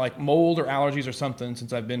some like mold or allergies or something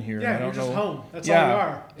since I've been here. Yeah, I don't you're just know. home. That's all you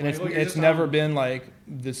are. And it's never been like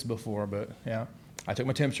this before, but yeah. I took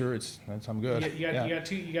my temperature. I'm good. You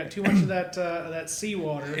got too much of that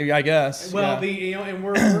seawater. I guess. Well, yeah. and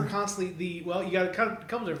we're constantly you got a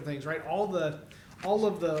couple different things, right? All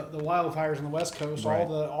of the wildfires on the West Coast, Right.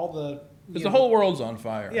 all the The whole world's on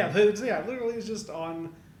fire. Yeah, literally it's just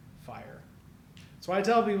on fire. So I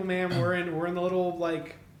tell people, man, we're in the little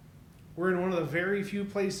we're in one of the very few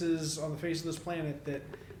places on the face of this planet that,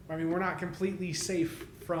 I mean, we're not completely safe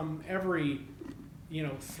from every,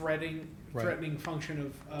 threatening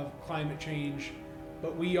function of climate change,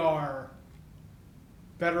 but we are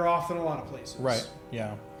better off than a lot of places. Right.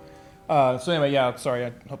 Yeah. So anyway, yeah. Sorry.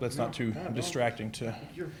 I hope that's not too distracting to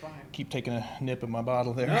You're fine. keep taking a nip of my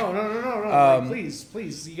bottle there. No.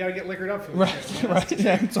 Please, you gotta get liquored up for this. Right. Right.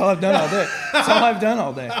 Yeah, that's all I've done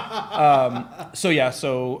all day.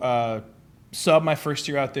 So sub my first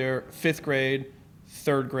year out there, 5th grade,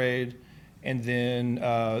 3rd grade, and then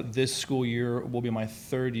this school year will be my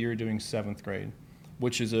 3rd year doing 7th grade,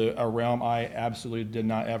 which is a realm I absolutely did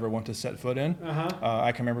not ever want to set foot in.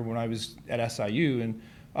 I can remember when I was at SIU and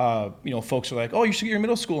folks are like, oh, you should get your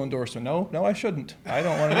middle school endorsement. No, I shouldn't. I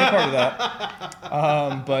don't want any part of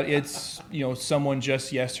that. But it's, someone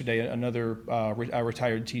just yesterday, another a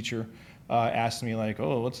retired teacher, asked me like,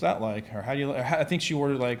 oh, what's that like? Or I think she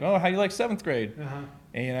ordered like, oh, how do you like 7th grade?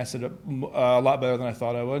 And I said, a lot better than I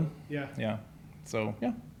thought I would. Yeah. Yeah. So,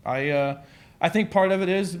 yeah. I think part of it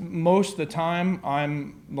is most of the time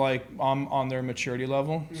I'm on their maturity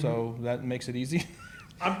level, so that makes it easy.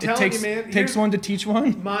 I'm telling you, man. Takes one to teach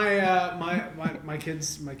one. My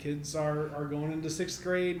kids are going into 6th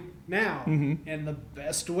grade now, and the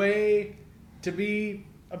best way to be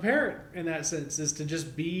a parent in that sense is to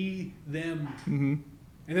just be them,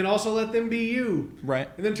 and then also let them be you. Right.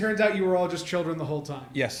 And then turns out you were all just children the whole time.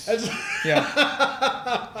 Yes. Yeah.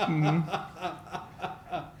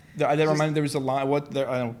 That reminded there was a line.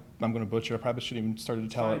 I'm going to butcher. I probably shouldn't even started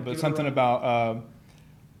to tell it, but something about.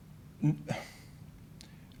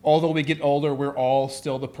 Although we get older, we're all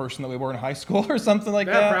still the person that we were in high school or something like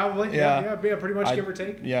that. Probably. Yeah, pretty much give or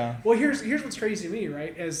take. Yeah. Well, here's what's crazy to me,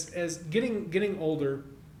 right? As getting older,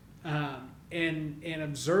 and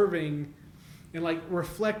observing, and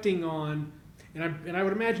reflecting on, and I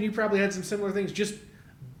would imagine you probably had some similar things just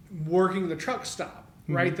working the truck stop,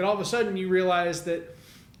 right? That all of a sudden you realize that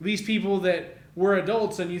these people that were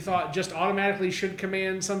adults and you thought just automatically should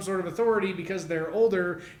command some sort of authority because they're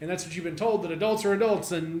older and that's what you've been told, that adults are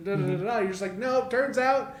adults, and you're just like, no, turns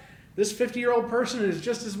out this 50-year-old person is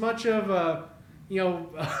just as much of a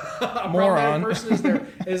a problematic person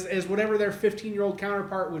as whatever their 15-year-old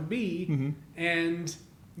counterpart would be, and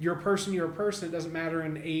you're a person. It doesn't matter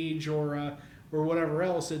in age or whatever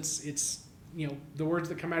else. It's the words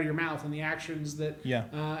that come out of your mouth and the actions that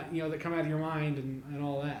that come out of your mind and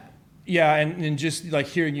all that. Yeah, and just like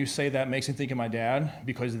hearing you say that makes me think of my dad,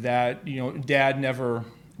 because that dad never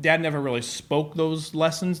really spoke those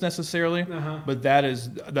lessons necessarily, but that is,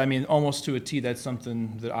 I mean, almost to a T, that's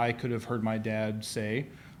something that I could have heard my dad say.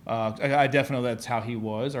 I definitely know that's how he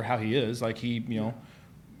was or how he is. Like he,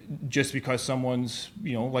 just because someone's,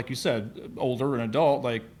 like you said, older, an adult,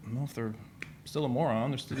 like, well, if they're still a moron,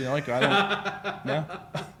 they're still, I don't,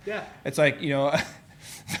 Yeah. It's like,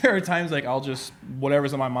 there are times like I'll just,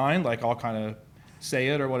 whatever's on my mind, like I'll kind of say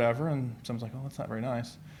it or whatever, and someone's like, oh, that's not very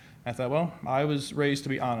nice. I thought, well, I was raised to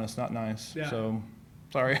be honest, not nice. Yeah. So,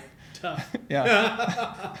 sorry. Tough.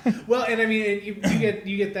 Yeah. Well, and I mean,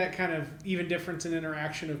 you get that kind of even difference in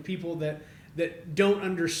interaction of people that don't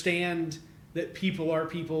understand that people are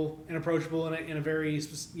people and approachable in a very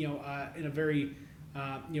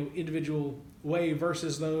individual way,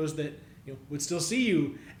 versus those that would still see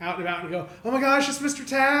you out and about and go, oh my gosh, it's Mr.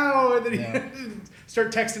 Tao, and then you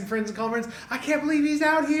start texting friends and calling friends, I can't believe he's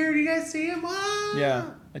out here. Do you guys see him? Ah!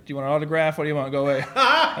 Yeah. Like, do you want an autograph? What do you want? Go away.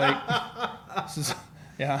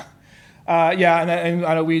 Yeah. Yeah, and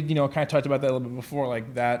I know we, kind of talked about that a little bit before,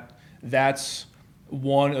 like that's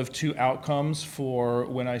one of two outcomes for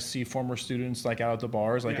when I see former students like out at the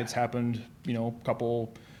bars. Like it's happened, a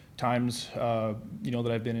couple times,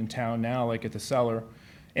 that I've been in town now, like at the Cellar.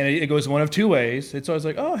 And it goes one of two ways. It's always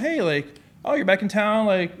like, oh, hey, like, oh, you're back in town.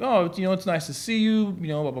 Like, oh, it's nice to see you,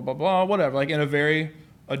 blah, blah, blah, blah, whatever. Like in a very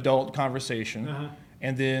adult conversation. Uh-huh.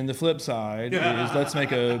 And then the flip side is let's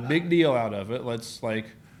make a big deal out of it. Let's like,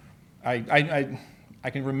 I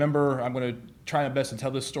can remember, I'm going to try my best to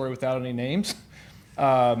tell this story without any names.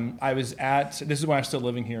 This is when I was still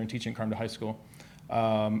living here and teaching at Carbondale High School.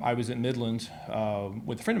 I was at Midland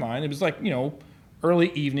with a friend of mine. It was like,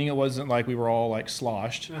 early evening. It wasn't like we were all like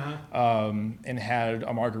sloshed, and had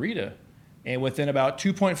a margarita. And within about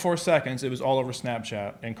 2.4 seconds, it was all over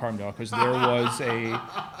Snapchat and Carbondale because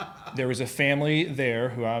there was a family there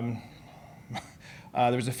who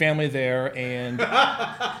there was a family there, and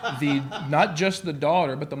not just the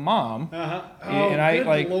daughter but the mom. And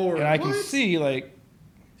I can see like,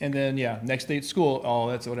 and then next day at school, oh,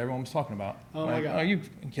 that's what everyone was talking about. Oh like, my God! Are you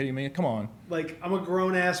kidding me? Come on! Like I'm a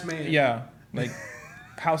grown ass man. Yeah, like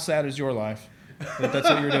how sad is your life that that's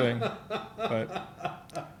what you're doing? But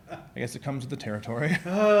I guess it comes with the territory.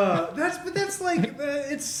 That's like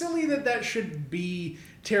it's silly that should be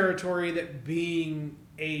territory that being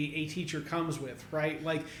a teacher comes with, right?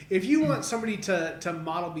 Like if you want somebody to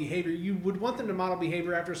model behavior, you would want them to model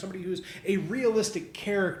behavior after somebody who's a realistic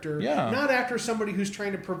character, not after somebody who's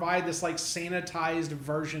trying to provide this like sanitized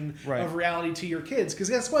version of reality to your kids.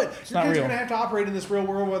 Because guess what? Your kids are going to have to operate in this real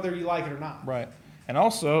world whether you like it or not. Right. And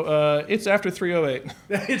also, it's after 3:08.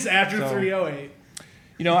 It's after 3:08.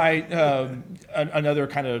 Another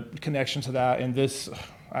kind of connection to that, and this,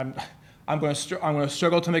 I'm going to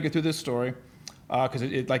struggle to make it through this story because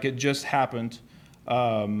it just happened.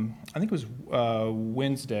 I think it was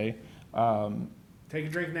Wednesday. Take a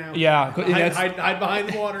drink now. Yeah, hide behind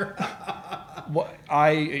the water. Whatever.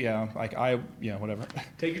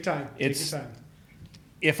 Take your time. Take your time.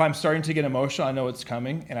 If I'm starting to get emotional, I know it's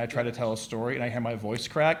coming, and I try to tell a story, and I hear my voice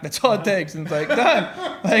crack. That's all it takes, and it's like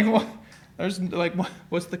done. Like what? There's like,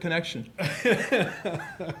 what's the connection?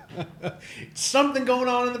 Something going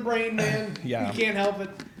on in the brain, man. Yeah, you can't help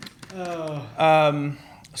it.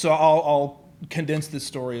 So I'll condense this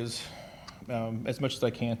story as much as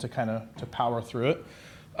I can to power through it.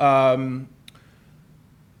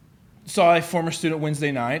 Saw a former student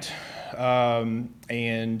Wednesday night,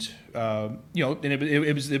 and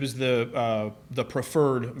it was the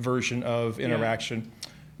preferred version of interaction.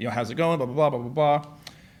 How's it going? Blah blah blah blah blah blah.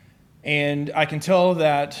 And I can tell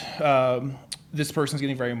that this person's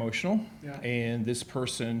getting very emotional, and this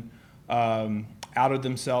person outed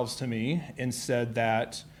themselves to me and said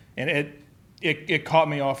that, and it caught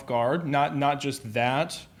me off guard. Not just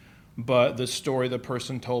that, but the story the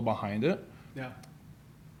person told behind it. Yeah.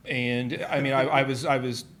 And I mean, I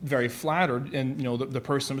was very flattered, and the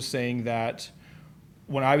person was saying that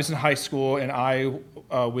when I was in high school and I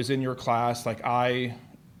was in your class, like I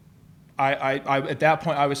at that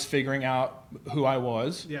point I was figuring out who I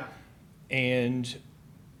was. Yeah. And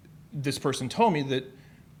this person told me that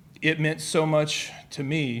it meant so much to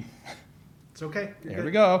me. It's okay. There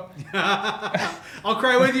we go. I'll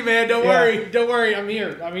cry with you, man. Don't worry. Don't worry. I'm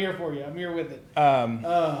here. I'm here for you. I'm here with it.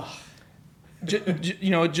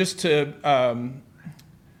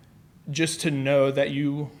 Just to know that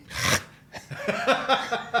you.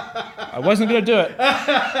 I wasn't gonna do it.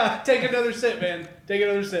 Take another sip, man. Take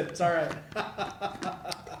another sip. It's all right.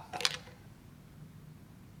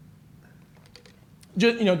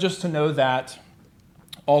 Just to know that,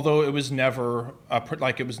 although it was never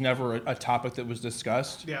a topic that was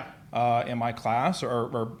discussed in my class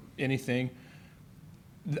or anything,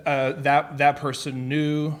 that person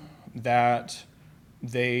knew that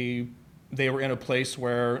they were in a place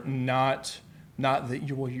where not that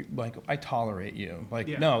you like I tolerate you, like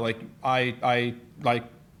no, like I like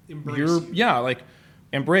embrace you're you. Like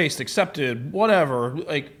embraced, accepted, whatever.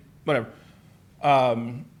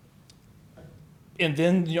 And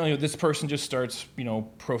then this person just starts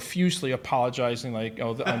profusely apologizing, like,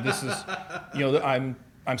 oh, this is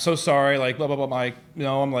I'm so sorry, like blah blah blah.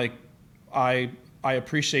 I'm like I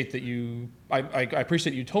appreciate that you I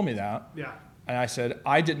appreciate you told me that. Yeah. And I said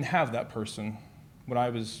I didn't have that person when I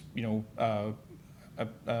was I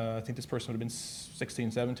think this person would have been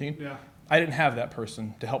 16, 17. Yeah. I didn't have that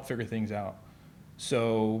person to help figure things out.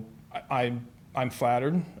 So I'm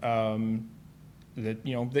flattered that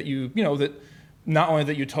that not only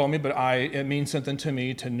that you told me, but it means something to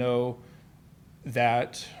me to know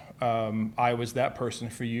that I was that person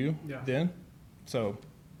for you then. So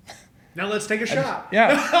Now let's take a shot.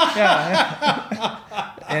 Yeah.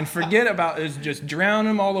 And forget about it, just drown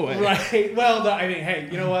them all the way. Right. Well, I mean, hey,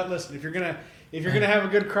 you know what? Listen, if you're gonna have a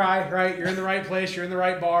good cry, right? You're in the right place. You're in the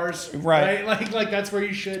right bars. Right. Like that's where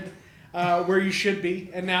you should be.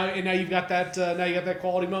 And now you've got that. Now you got that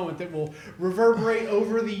quality moment that will reverberate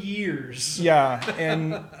over the years. Yeah.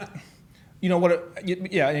 And you know what?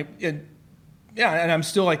 Yeah. And I'm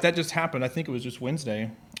still like, that just happened. I think it was just Wednesday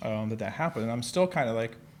that happened. And I'm still kind of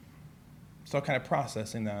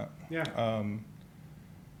processing that. Yeah.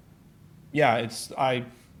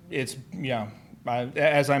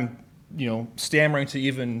 As I'm, stammering to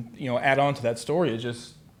even, add on to that story, it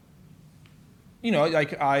just,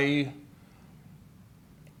 like I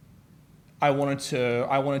wanted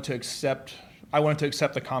to accept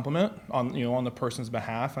the compliment on the person's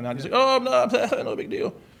behalf, and not just like, oh, no big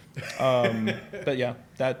deal. But yeah.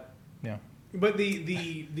 But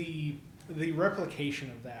the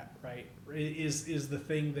replication of that, right, is the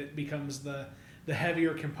thing that becomes the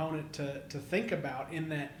heavier component to think about, in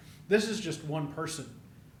that this is just one person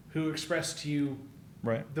who expressed to you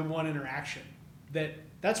the one interaction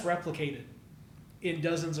that's replicated in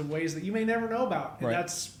dozens of ways that you may never know about, and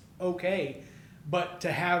that's okay. But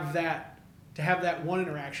to have that one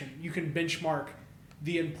interaction, you can benchmark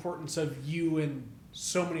the importance of you in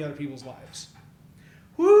so many other people's lives.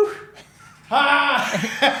 Woo! All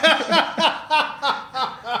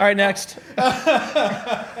right, next.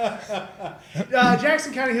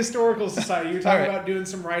 Jackson County Historical Society. You were talking about doing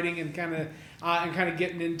some writing and kind of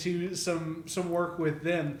getting into some work with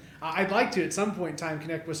them. I'd like to at some point in time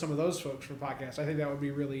connect with some of those folks for podcasts. I think that would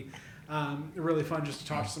be really fun, just to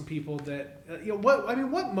talk to some people that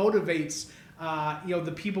what motivates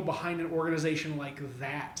the people behind an organization like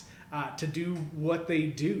that to do what they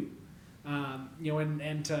do,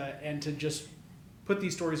 and to just put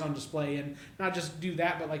these stories on display, and not just do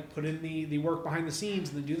that, but like put in the work behind the scenes,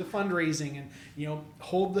 and then do the fundraising, and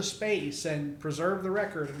hold the space and preserve the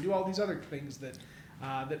record, and do all these other things that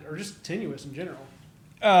are just tenuous in general.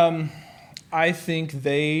 I think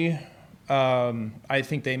they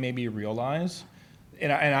maybe realize,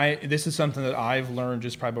 and this is something that I've learned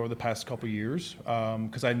just probably over the past couple of years,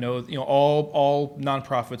 because I know all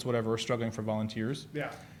nonprofits, whatever, are struggling for volunteers.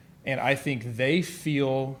 Yeah. And I think they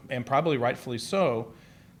feel, and probably rightfully so,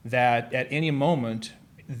 that at any moment,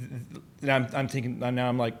 I'm thinking now,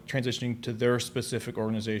 I'm like transitioning to their specific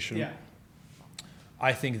organization. Yeah.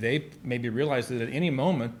 I think they maybe realize that at any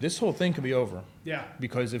moment, this whole thing could be over. Yeah.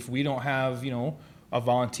 Because if we don't have, a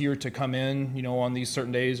volunteer to come in, on these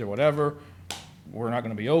certain days or whatever, we're not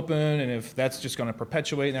going to be open. And if that's just going to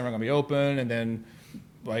perpetuate, and then we're going to be open, and then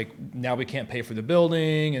like now we can't pay for the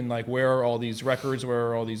building, and like where are all these records, where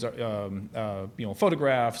are all these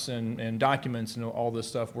photographs and documents and all this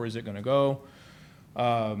stuff, where is it going to go?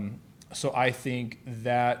 So I think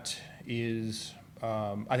that is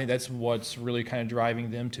that's what's really kind of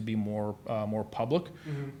driving them to be more public.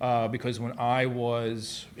 Mm-hmm. Because when I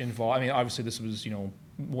was involved, obviously this was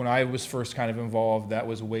when I was first kind of involved, that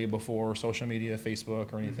was way before social media,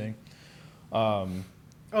 Facebook or anything.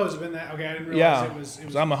 Oh, has it been that? Okay, I didn't realize it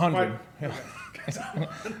was. I'm 100. Quite,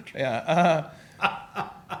 yeah.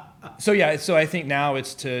 So I think now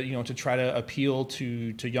it's to try to appeal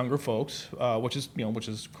to younger folks, which is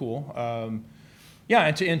cool.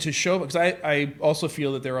 And to show, because I also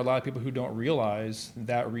feel that there are a lot of people who don't realize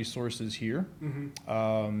that resource is here.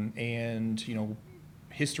 Mm-hmm. And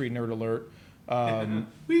history nerd alert.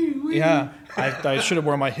 Yeah, I should have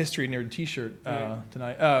worn my history nerd T-shirt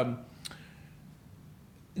tonight.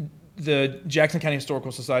 The Jackson County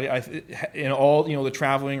Historical Society, in all the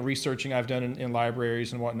traveling, researching I've done in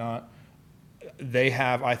libraries and whatnot, they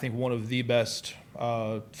have, I think, one of the best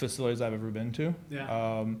facilities I've ever been to.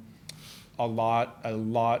 Yeah. A lot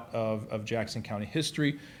of Jackson County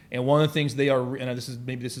history, and one of the things they are, and this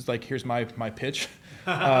is like, here's my pitch.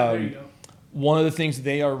 There you go. One of the things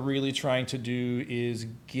they are really trying to do is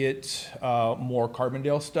get more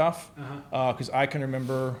Carbondale stuff, because I can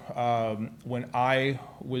remember when I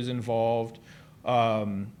was involved,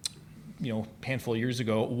 handful of years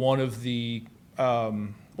ago, one of the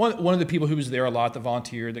people who was there a lot, that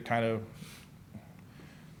volunteered, that kind of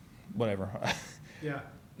whatever. Yeah.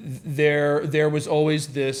 There was always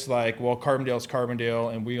this like, well, Carbondale's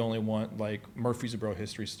Carbondale, and we only want like Murfreesboro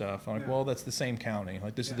history stuff. I'm like, well, that's the same county.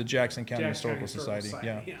 Like, this is the Jackson County Historical Society.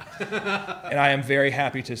 Yeah. And I am very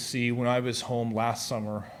happy to see, when I was home last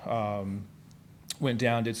summer, went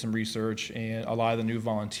down, did some research, and a lot of the new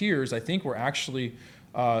volunteers, I think, were actually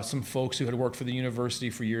some folks who had worked for the university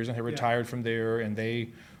for years and had retired from there, and they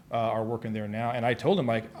are working there now. And I told them,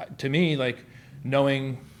 like, to me, like,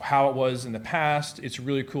 knowing how it was in the past, it's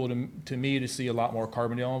really cool to me to see a lot more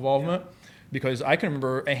Carbondale involvement, because I can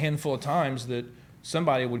remember a handful of times that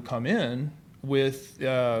somebody would come in with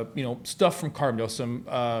stuff from Carbondale. Some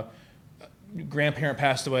grandparent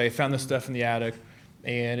passed away, found this stuff in the attic,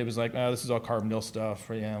 and it was like, oh, this is all Carbondale stuff.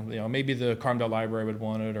 Or, maybe the Carbondale Library would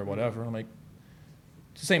want it or whatever. I'm like,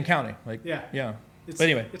 it's the same county. Like, yeah. But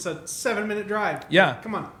anyway, it's a 7-minute drive. Yeah,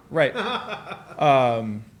 come on. Right.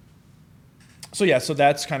 So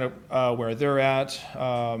that's kind of where they're at.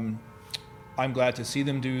 I'm glad to see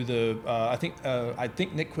them do the. I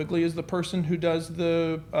think Nick Quigley is the person who does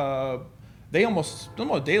the. They almost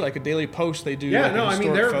a daily post. They do. Yeah, like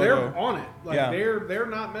they're on it. Like Yeah. they're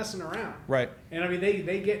not messing around. Right. And I mean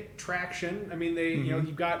they get traction. I mean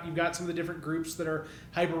you've got some of the different groups that are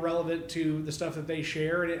hyper relevant to the stuff that they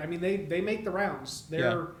share. And they make the rounds. They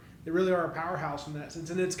really are a powerhouse in that sense.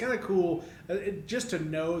 And it's kind of cool just to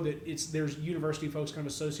know that there's university folks kind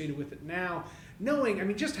of associated with it now,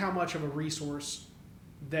 knowing just how much of a resource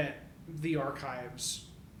that the archives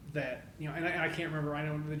that and I can't remember. I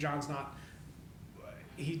know that John's not.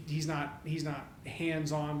 He's not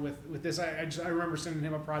hands on with this. I remember sending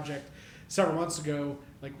him a project several months ago,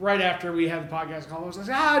 like right after we had the podcast call. I was like,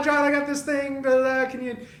 John, I got this thing.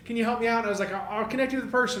 Can you help me out? And I was like, I'll connect you to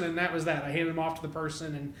the person, and that was that. I handed him off to the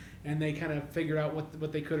person, and they kind of figured out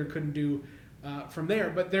what they could or couldn't do from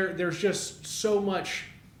there. But there's just so much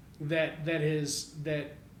that is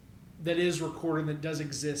recorded that does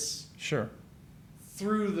exist. Sure.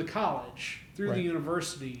 Through the college, through Right. the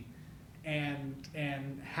university.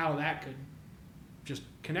 And how that could just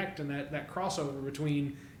connect, and that crossover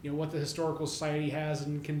between what the historical society has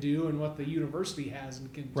and can do and what the university has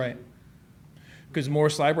and can do. Right. Because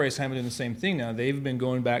Morris Library is having the same thing now. They've been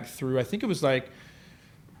going back through, I think it was like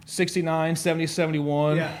 69, 70,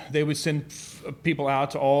 71. Yeah. They would send people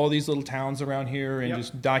out to all these little towns around here and Yep.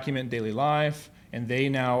 just document daily life. And they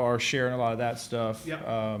now are sharing a lot of that stuff. Yep.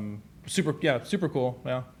 Super cool.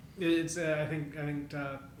 Yeah. It's I think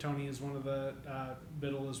Tony is one of the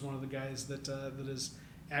Biddle is one of the guys that is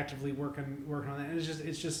actively working on that, and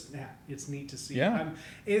it's neat to see. Yeah.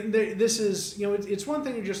 This is it's one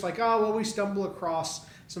thing to just like, oh well, we stumble across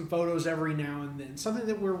some photos every now and then. Something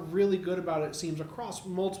that we're really good about, it seems, across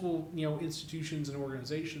multiple institutions and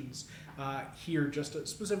organizations here, just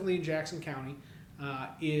specifically in Jackson County,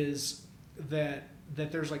 is that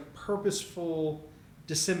there's like purposeful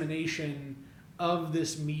dissemination of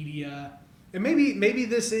this media. And maybe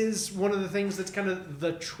this is one of the things that's kind of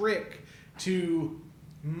the trick to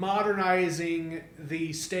modernizing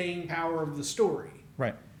the staying power of the story.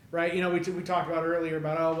 Right. Right? We talked about earlier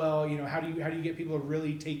about, how do you get people to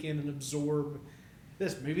really take in and absorb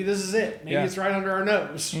this? Maybe this is it. Maybe it's right under our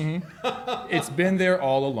nose. Mm-hmm. It's been there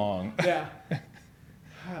all along. Yeah.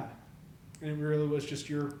 And it really was just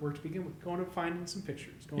your work to begin with, going and finding some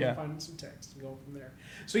pictures, going and finding some text, and going from there.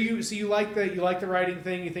 So you like the writing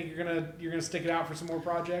thing. You think you're gonna stick it out for some more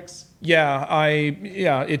projects?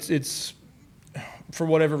 It's for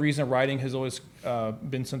whatever reason, writing has always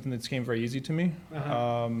been something that's came very easy to me.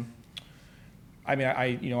 Uh-huh.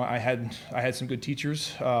 I had some good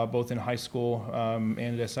teachers both in high school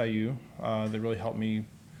and at SIU that really helped me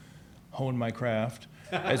hone my craft,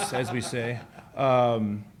 as we say.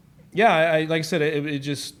 Like I said, it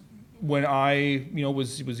just, when I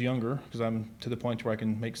was younger, because I'm to the point where I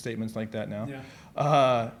can make statements like that now. Yeah.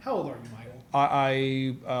 How old are you, Michael?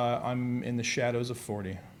 I'm in the shadows of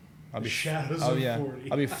 40. Shadows of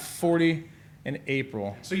 40. I'll be 40 in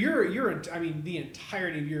April. So the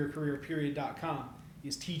entirety of your career, period.com,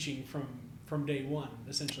 is teaching from day one,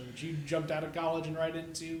 essentially. But you jumped out of college and right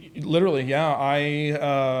into. Literally,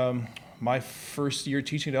 yeah. My first year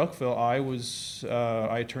teaching at Elkville,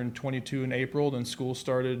 I turned 22 in April, then school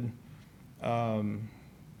started in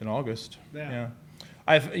August. Yeah.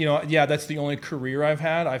 That's the only career I've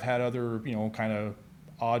had. I've had other, kind of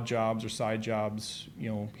odd jobs or side jobs,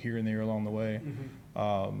 here and there along the way.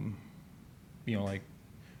 Mm-hmm. Like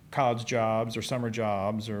college jobs or summer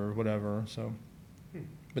jobs or whatever. So,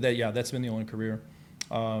 but that's been the only career.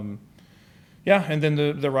 And then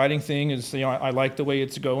the writing thing is, I like the way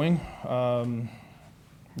it's going. I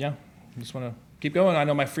just want to keep going. I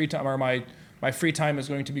know my free time my free time is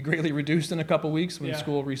going to be greatly reduced in a couple weeks when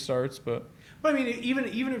school restarts. But I mean, even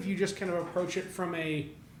if you just kind of approach it from a,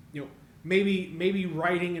 maybe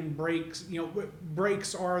writing and breaks.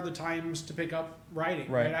 Breaks are the times to pick up writing.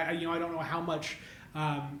 Right. I don't know how much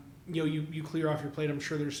you clear off your plate. I'm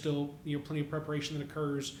sure there's still plenty of preparation that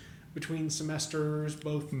occurs between semesters,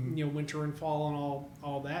 both winter and fall and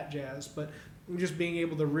all that jazz. But just being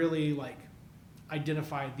able to really like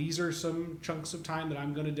identify, these are some chunks of time that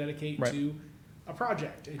I'm going to dedicate to a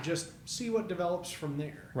project and just see what develops from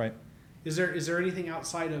there. Right. Is there anything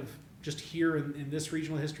outside of just here in this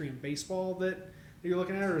regional history in baseball that you're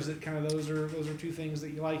looking at, or is it kind of those are two things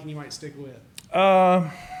that you like and you might stick with?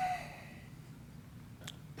 I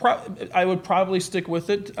would probably stick with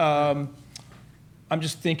it. I'm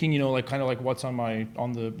just thinking, like kind of like what's on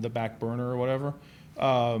the back burner or whatever.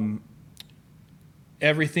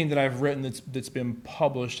 Everything that I've written that's been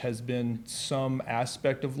published has been some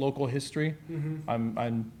aspect of local history. Mm-hmm.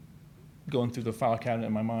 I'm going through the file cabinet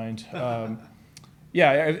in my mind. Yeah,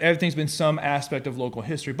 everything's been some aspect of local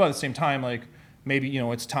history, but at the same time, like maybe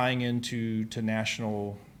it's tying into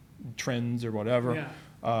national trends or whatever. Yeah.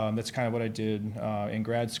 That's kind of what I did in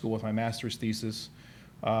grad school with my master's thesis.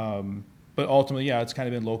 But ultimately, yeah, it's kind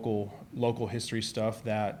of been local history stuff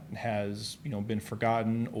that has been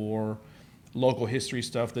forgotten, or local history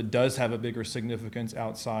stuff that does have a bigger significance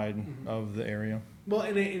outside Mm-hmm. of the area. Well,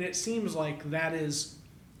 and it seems like that is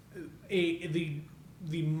the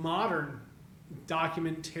modern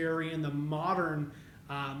documentarian, the modern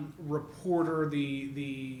reporter,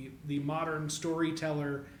 the modern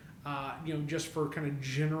storyteller, just for kind of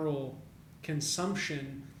general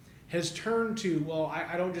consumption, has turned to, well,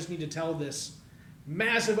 I don't just need to tell this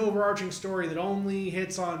massive overarching story that only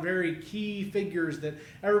hits on very key figures that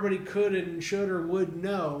everybody could and should or would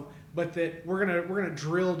know, but that we're gonna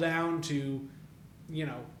drill down to,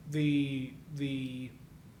 the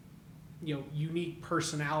unique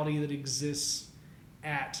personality that exists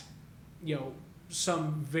at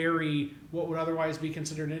some very what would otherwise be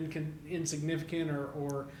considered insignificant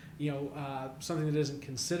or something that isn't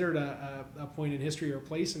considered a point in history or a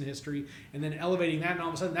place in history, and then elevating that, and all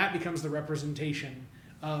of a sudden that becomes the representation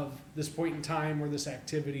of this point in time or this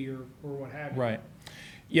activity or what have you. Right.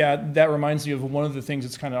 Yeah, that reminds me of one of the things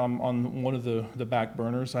that's kind of on one of the back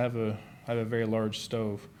burners. I have a very large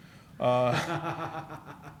stove.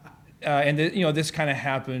 And this kind of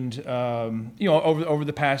happened, over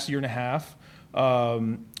the past year and a half,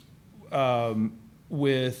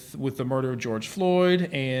 with the murder of George Floyd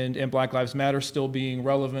and Black Lives Matter still being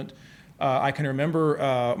relevant. I can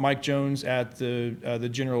remember Mike Jones at the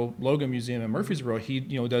General Logan Museum in Murfreesboro. He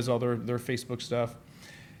does all their Facebook stuff,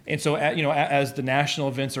 and so as the national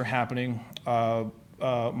events are happening,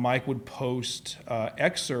 Mike would post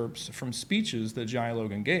excerpts from speeches that Johnny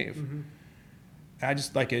Logan gave. Mm-hmm. I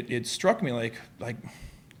just it struck me like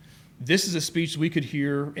this is a speech we could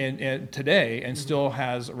hear and today and still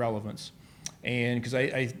has relevance, and because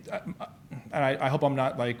I hope I'm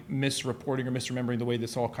not misreporting or misremembering the way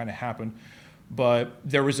this all kind of happened, but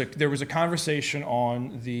there was a conversation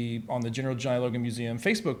on the General Johnny Logan Museum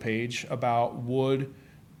Facebook page about would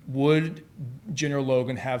General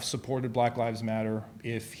Logan have supported Black Lives Matter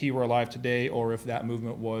if he were alive today or if that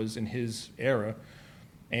movement was in his era.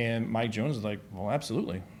 And Mike Jones was like, well,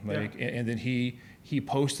 absolutely. And then he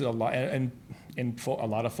posted a lot, and a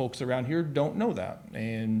lot of folks around here don't know that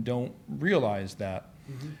and don't realize that.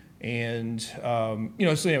 Mm-hmm. And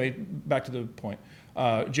so anyway, back to the point.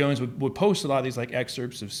 Jones would post a lot of these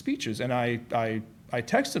excerpts of speeches, and I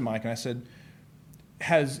texted Mike and I said,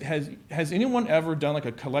 has anyone ever done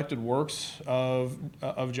a collected works of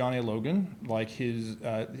Johnny Logan, his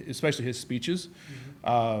especially his speeches?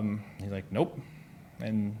 Mm-hmm. He's like, nope.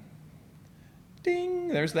 And ding,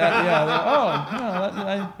 there's that.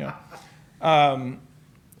 Yeah.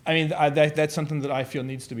 That's something that I feel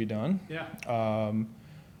needs to be done. Yeah.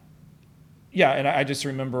 And I just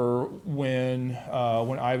remember when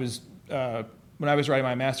I was writing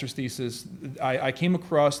my master's thesis, I came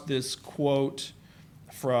across this quote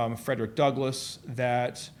from Frederick Douglass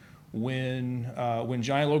that when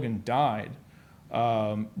Johnny Logan died,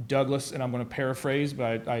 Douglass, and I'm going to paraphrase,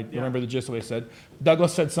 but I remember the gist of what he said.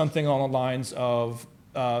 Douglass said something along the lines of,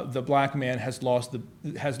 "The black man has lost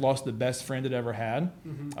the best friend it ever had."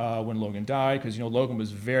 Mm-hmm. When Logan died, because Logan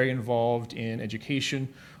was very involved in education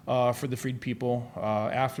for the freed people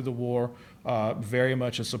after the war, very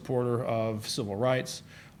much a supporter of civil rights.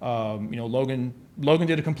 Logan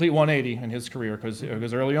did a complete 180 in his career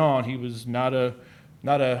because early on he was not a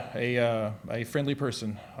friendly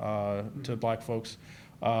person to black folks,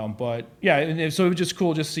 but yeah, and so it was just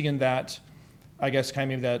cool just seeing that, I guess,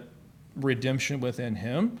 kind of that redemption within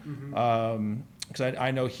him, because I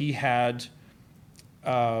know he had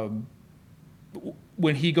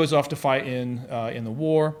when he goes off to fight in the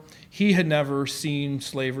war, he had never seen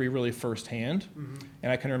slavery really firsthand,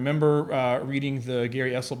 and I can remember reading the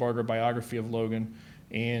Gary Esselbarger biography of Logan.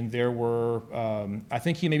 And there were, I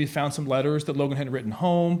think he maybe found some letters that Logan had written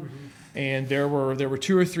home, and there were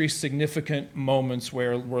 2 or 3 significant moments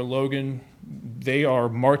where Logan they are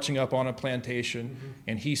marching up on a plantation,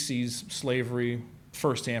 and he sees slavery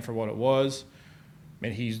firsthand for what it was,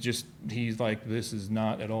 and he's like, this is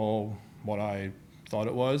not at all what I thought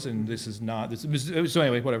it was, and this is not this. So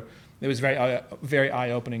anyway, whatever. It was very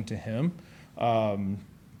eye-opening to him.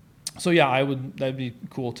 So yeah, that'd be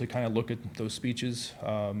cool to kind of look at those speeches,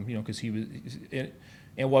 because he was.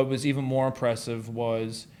 And what was even more impressive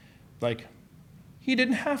was, like, he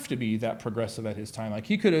didn't have to be that progressive at his time. Like,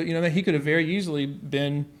 he could have very easily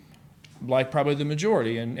been like probably the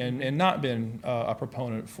majority and not been a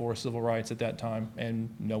proponent for civil rights at that time,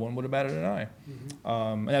 and no one would have batted an eye.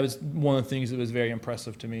 And that was one of the things that was very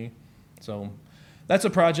impressive to me. So that's a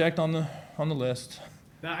project on the list.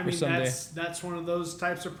 I mean, that's one of those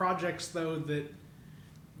types of projects, though, that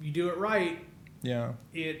you do it right. Yeah.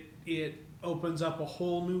 It opens up a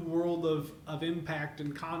whole new world of impact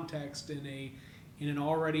and context in an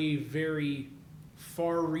already very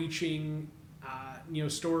far-reaching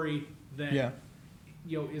story that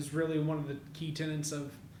is really one of the key tenets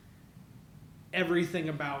of everything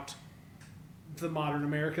about the modern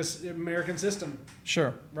American system.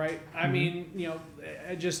 Sure. Right. I mean,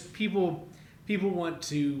 just people want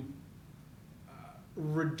to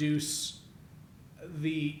reduce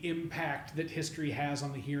the impact that history has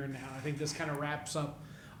on the here and now. I think this kind of wraps up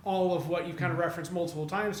all of what you've kind of referenced multiple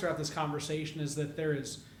times throughout this conversation, is that there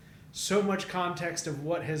is so much context of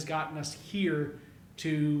what has gotten us here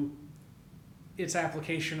to its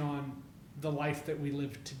application on the life that we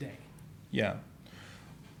live today. Yeah.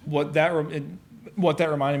 What that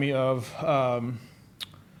reminded me of, I've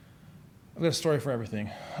got a story for everything.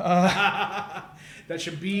 That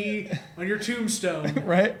should be on your tombstone.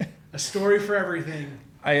 Right? A story for everything.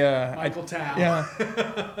 Michael Tao. Yeah.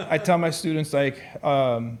 I tell my students, like,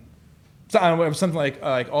 something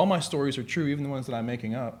like all my stories are true, even the ones that I'm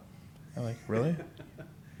making up. I'm like, really?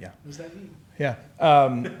 Yeah. What does that mean? Yeah.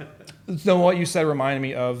 So what you said reminded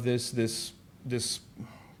me of this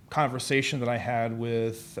conversation that I had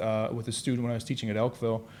with a student when I was teaching at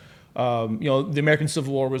Elkville. The American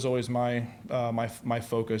Civil War was always my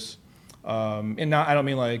focus, and I don't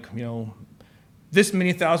mean like this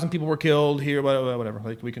many thousand people were killed here, whatever.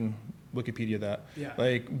 Like, we can Wikipedia that. Yeah.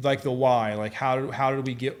 Like the why, like how did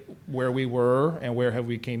we get where we were, and where have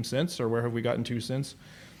we came since, or where have we gotten to since?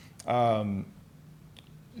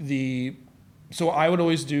 So I would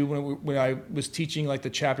always do when I was teaching like the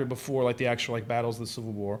chapter before, like the actual like battles of the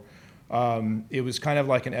Civil War. It was kind of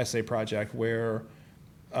like an essay project where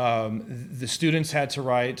the students had to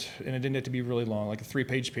write, and it didn't have to be really long, like a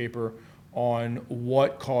 3-page paper on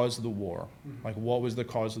what caused the war, like what was the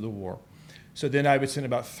cause of the war. So then I would spend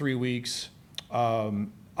about 3 weeks. I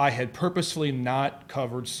had purposefully not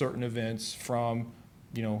covered certain events from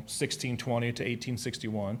 1620 to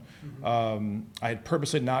 1861. I had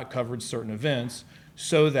purposely not covered certain events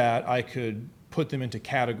so that I could put them into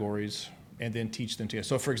categories and then teach them together.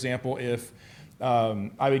 So, for example, if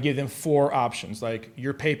I would give them 4 options, like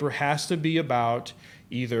your paper has to be about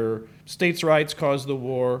either states' rights caused the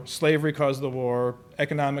war, slavery caused the war,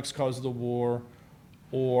 economics caused the war,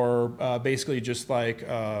 or basically just like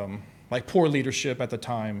poor leadership at the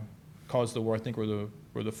time caused the war. I think were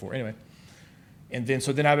the 4. Anyway. And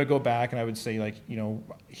then I would go back and I would say, like,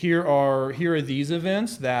 here are these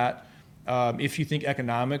events that, if you think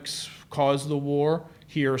economics caused the war,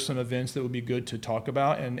 here are some events that would be good to talk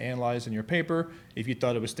about and analyze in your paper. If you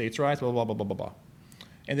thought it was states' rights, blah, blah, blah, blah, blah, blah.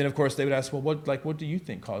 And then, of course, they would ask, well, what do you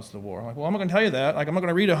think caused the war? I'm like, well, I'm not going to tell you that. Like, I'm not going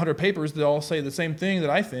to read 100 papers that all say the same thing that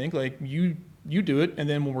I think. Like, you do it, and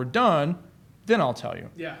then when we're done, then I'll tell you.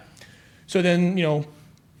 Yeah. So then,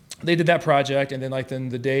 they did that project, and then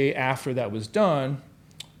the day after that was done,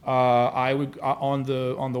 I would on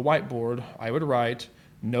the whiteboard I would write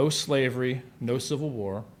no slavery, no Civil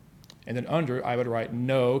War, and then under I would write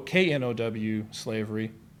no KNOW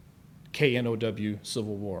slavery, KNOW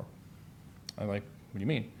Civil War. I'm like, what do you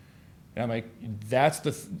mean? And I'm like, that's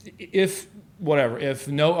if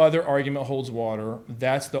no other argument holds water,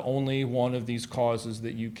 that's the only one of these causes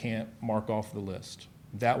that you can't mark off the list.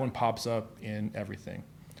 That one pops up in everything.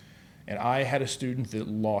 And I had a student that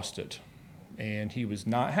lost it, and he was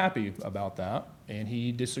not happy about that, and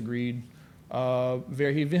he disagreed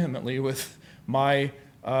very vehemently with my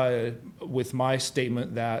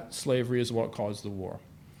statement that slavery is what caused the war.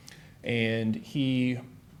 And he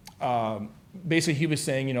basically he was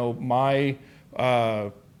saying, my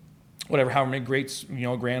however many greats,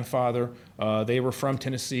 grandfather, they were from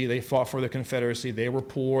Tennessee, they fought for the Confederacy, they were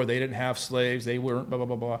poor, they didn't have slaves, they weren't blah blah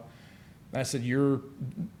blah blah. And I said,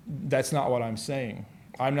 that's not what I'm saying.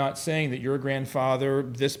 I'm not saying that your grandfather,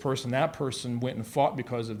 this person, that person went and fought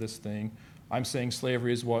because of this thing. I'm saying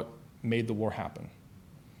slavery is what made the war happen.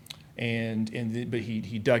 But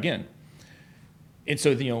he dug in. And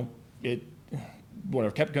so, it,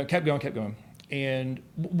 whatever, kept going. And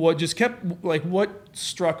what just kept, like, what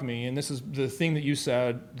struck me, and this is the thing that you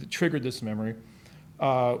said that triggered this memory,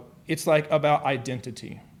 it's like about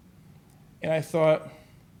identity. And I thought,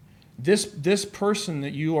 this person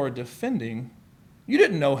that you are defending, you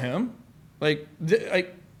didn't know him. Like,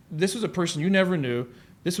 this was a person you never knew.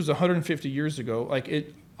 This was 150 years ago.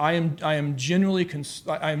 Like, I am genuinely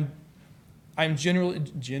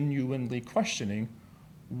questioning,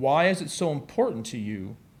 why is it so important to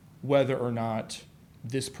you whether or not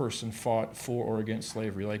this person fought for or against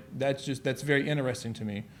slavery? Like, that's very interesting to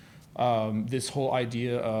me. This whole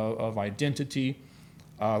idea of identity,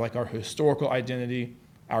 like our historical identity,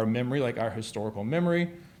 our memory, like our historical memory.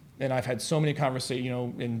 And I've had so many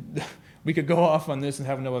conversations, and we could go off on this and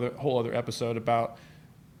have whole other episode about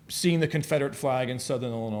seeing the Confederate flag in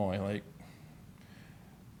Southern Illinois. Like,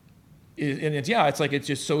 it's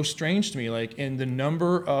just so strange to me. Like, in the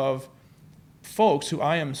number of folks who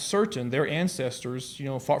I am certain their ancestors,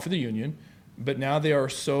 fought for the Union, but now they are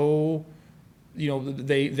so,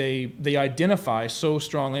 they identify so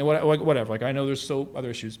strongly. Whatever. Like, I know there's so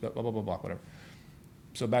other issues, but blah blah blah blah. Whatever.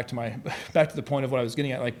 So back to the point of what I was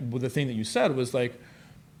getting at. Like, the thing that you said was like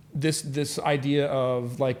this idea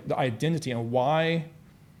of like the identity and why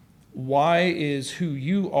is who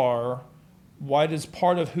you are. Why does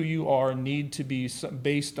part of who you are need to be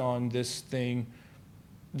based on this thing,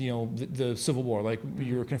 the Civil War, like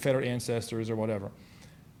your Confederate ancestors or whatever?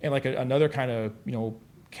 And like another kind of,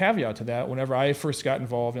 caveat to that, whenever I first got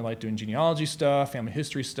involved in like doing genealogy stuff, family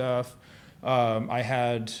history stuff, I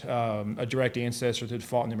had a direct ancestor that had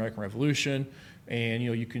fought in the American Revolution. And,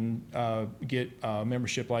 you can get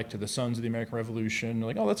membership like to the Sons of the American Revolution.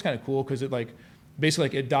 Like, oh, that's kind of cool because it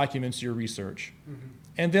basically it documents your research. Mm-hmm.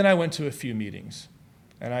 And then I went to a few meetings,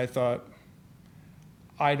 and I thought,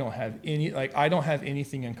 I don't have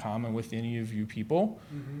anything in common with any of you people.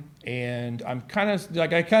 Mm-hmm. And I'm kind of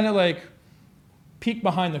peek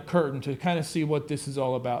behind the curtain to kind of see what this is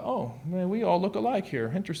all about. Oh, man, we all look alike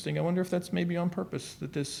here. Interesting. I wonder if that's maybe on purpose,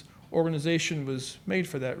 that this organization was made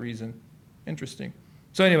for that reason. Interesting.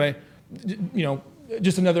 So anyway,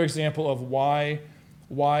 just another example of why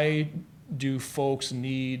do folks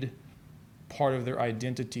need part of their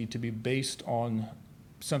identity to be based on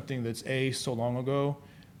something that's A, so long ago,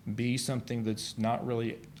 B, something that's not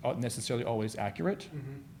really necessarily always accurate.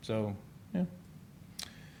 Mm-hmm. So, yeah.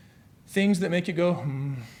 Things that make you go,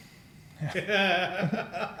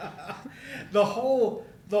 The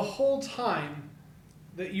whole time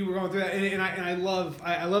that you were going through that, and I love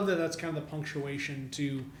that that's kind of the punctuation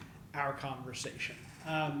to our conversation,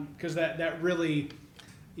 because that really,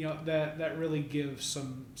 that really gives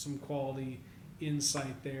some quality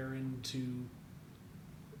insight there into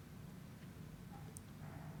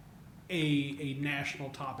a national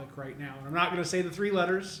topic right now. And I'm not going to say the three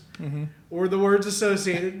letters mm-hmm. or the words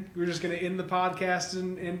associated. We're just going to end the podcast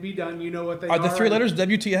and be done. You know what they are. Are the three letters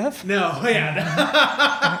WTF? No,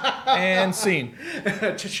 yeah. And scene.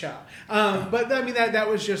 Cha-cha. But I mean that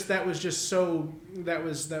was just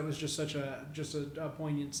such a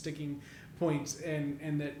poignant sticking point,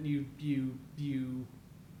 and that you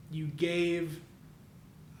gave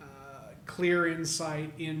clear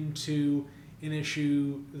insight into an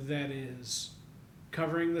issue that is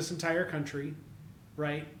covering this entire country,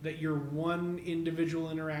 right? That your one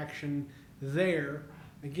individual interaction there,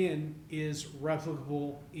 again, is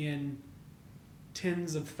replicable in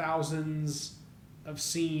tens of thousands of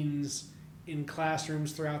scenes in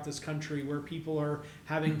classrooms throughout this country where people are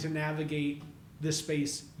having to navigate this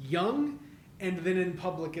space young and then in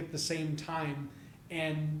public at the same time.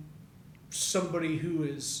 And somebody who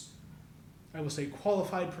is, I will say,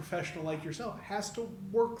 qualified professional like yourself has to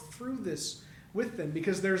work through this with them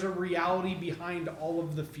because there's a reality behind all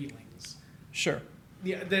of the feelings. Sure.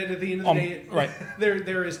 Yeah. That at the end of the day, right.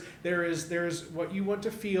 there is what you want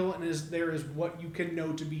to feel, and there is what you can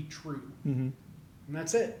know to be true, mm-hmm. and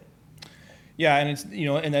that's it. Yeah, and it's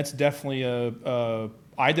and that's definitely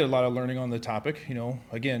I did a lot of learning on the topic.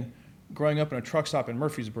 Again, growing up in a truck stop in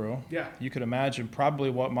Murfreesboro, yeah, you could imagine probably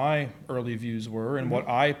what my early views were and mm-hmm. what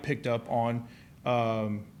I picked up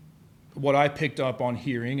on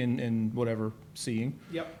hearing and whatever seeing.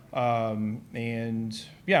 Yep. And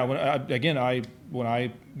yeah, when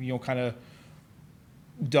I kind of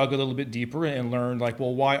dug a little bit deeper and learned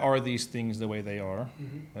why are these things the way they are?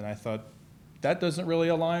 Mm-hmm. And I thought that doesn't really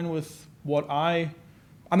align with what I'm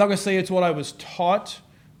not going to say it's what I was taught.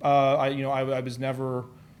 I was never.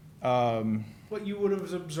 What you would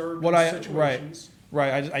have observed in situations. Right.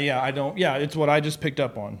 Right. I don't. Yeah, it's what I just picked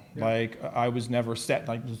up on. Yeah. Like I was never set.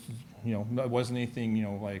 Like it wasn't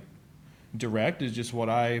anything like direct. It's just what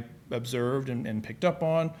I observed and picked up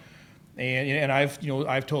on. And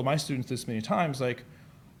I've told my students this many times. Like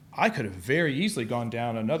I could have very easily gone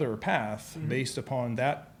down another path based upon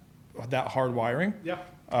that hard wiring. Yeah.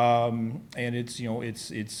 And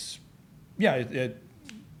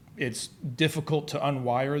it's difficult to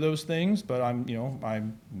unwire those things, but I'm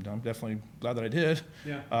definitely glad that I did.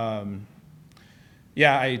 Yeah.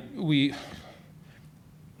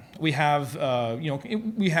 We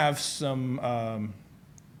have some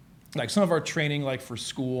like some of our training, like for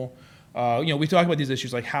school, we talk about these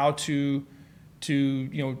issues, like how to teach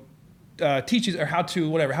or how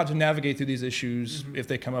to navigate through these issues if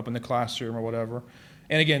they come up in the classroom or whatever.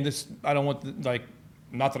 And again, I don't want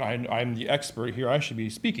not that I'm the expert here, I should be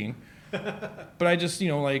speaking, but I just,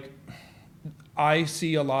 I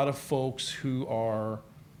see a lot of folks who are,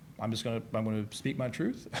 I'm going to speak my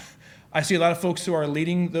truth. I see a lot of folks who are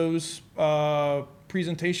leading those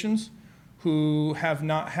presentations who have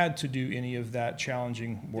not had to do any of that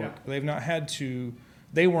challenging work. Yeah. They've not had to,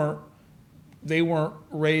 they weren't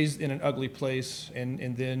raised in an ugly place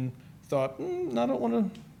and then thought, I don't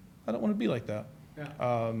want to be like that. Yeah.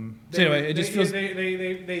 So anyway, it just feels.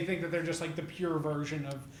 They think that they're just like the pure version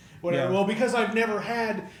of whatever. Yeah. Well, because I've never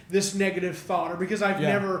had this negative thought, or because I've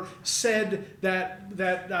never said that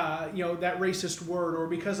racist word, or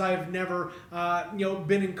because I've never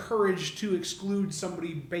been encouraged to exclude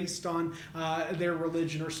somebody based on their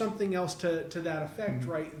religion or something else to that effect,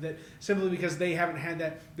 right? That simply because they haven't had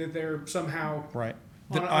that they're somehow Right.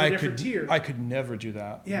 on a different tier. I could never do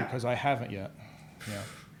that. Yeah. Because I haven't yet. Yeah.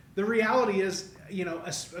 The reality is,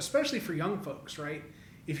 especially for young folks, right?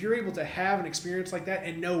 If you're able to have an experience like that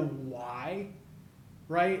and know why,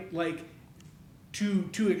 right? Like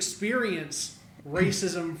to experience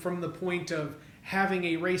racism from the point of having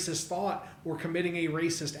a racist thought or committing a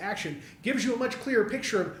racist action gives you a much clearer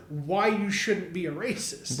picture of why you shouldn't be a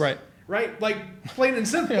racist. Right. Right? Like plain and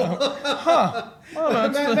simple. Well,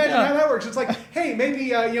 Imagine how that works. It's like, hey,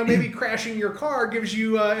 maybe crashing your car gives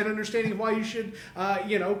you an understanding of why you should,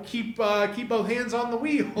 keep both hands on the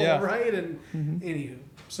wheel, right? And anywho,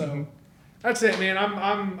 so that's it, man.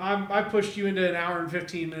 I pushed you into an hour and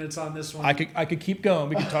 15 minutes on this one. I could keep going.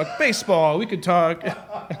 We could talk baseball. We could talk.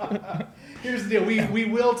 Here's the deal. We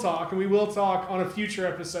will talk, and we will talk on a future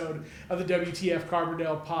episode of the WTF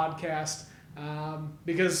Carbondale podcast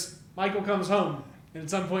because Michael comes home, and at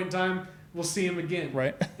some point in time, we'll see him again.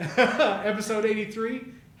 Right. Episode 83.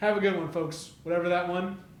 Have a good one, folks. Whatever that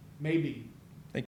one may be.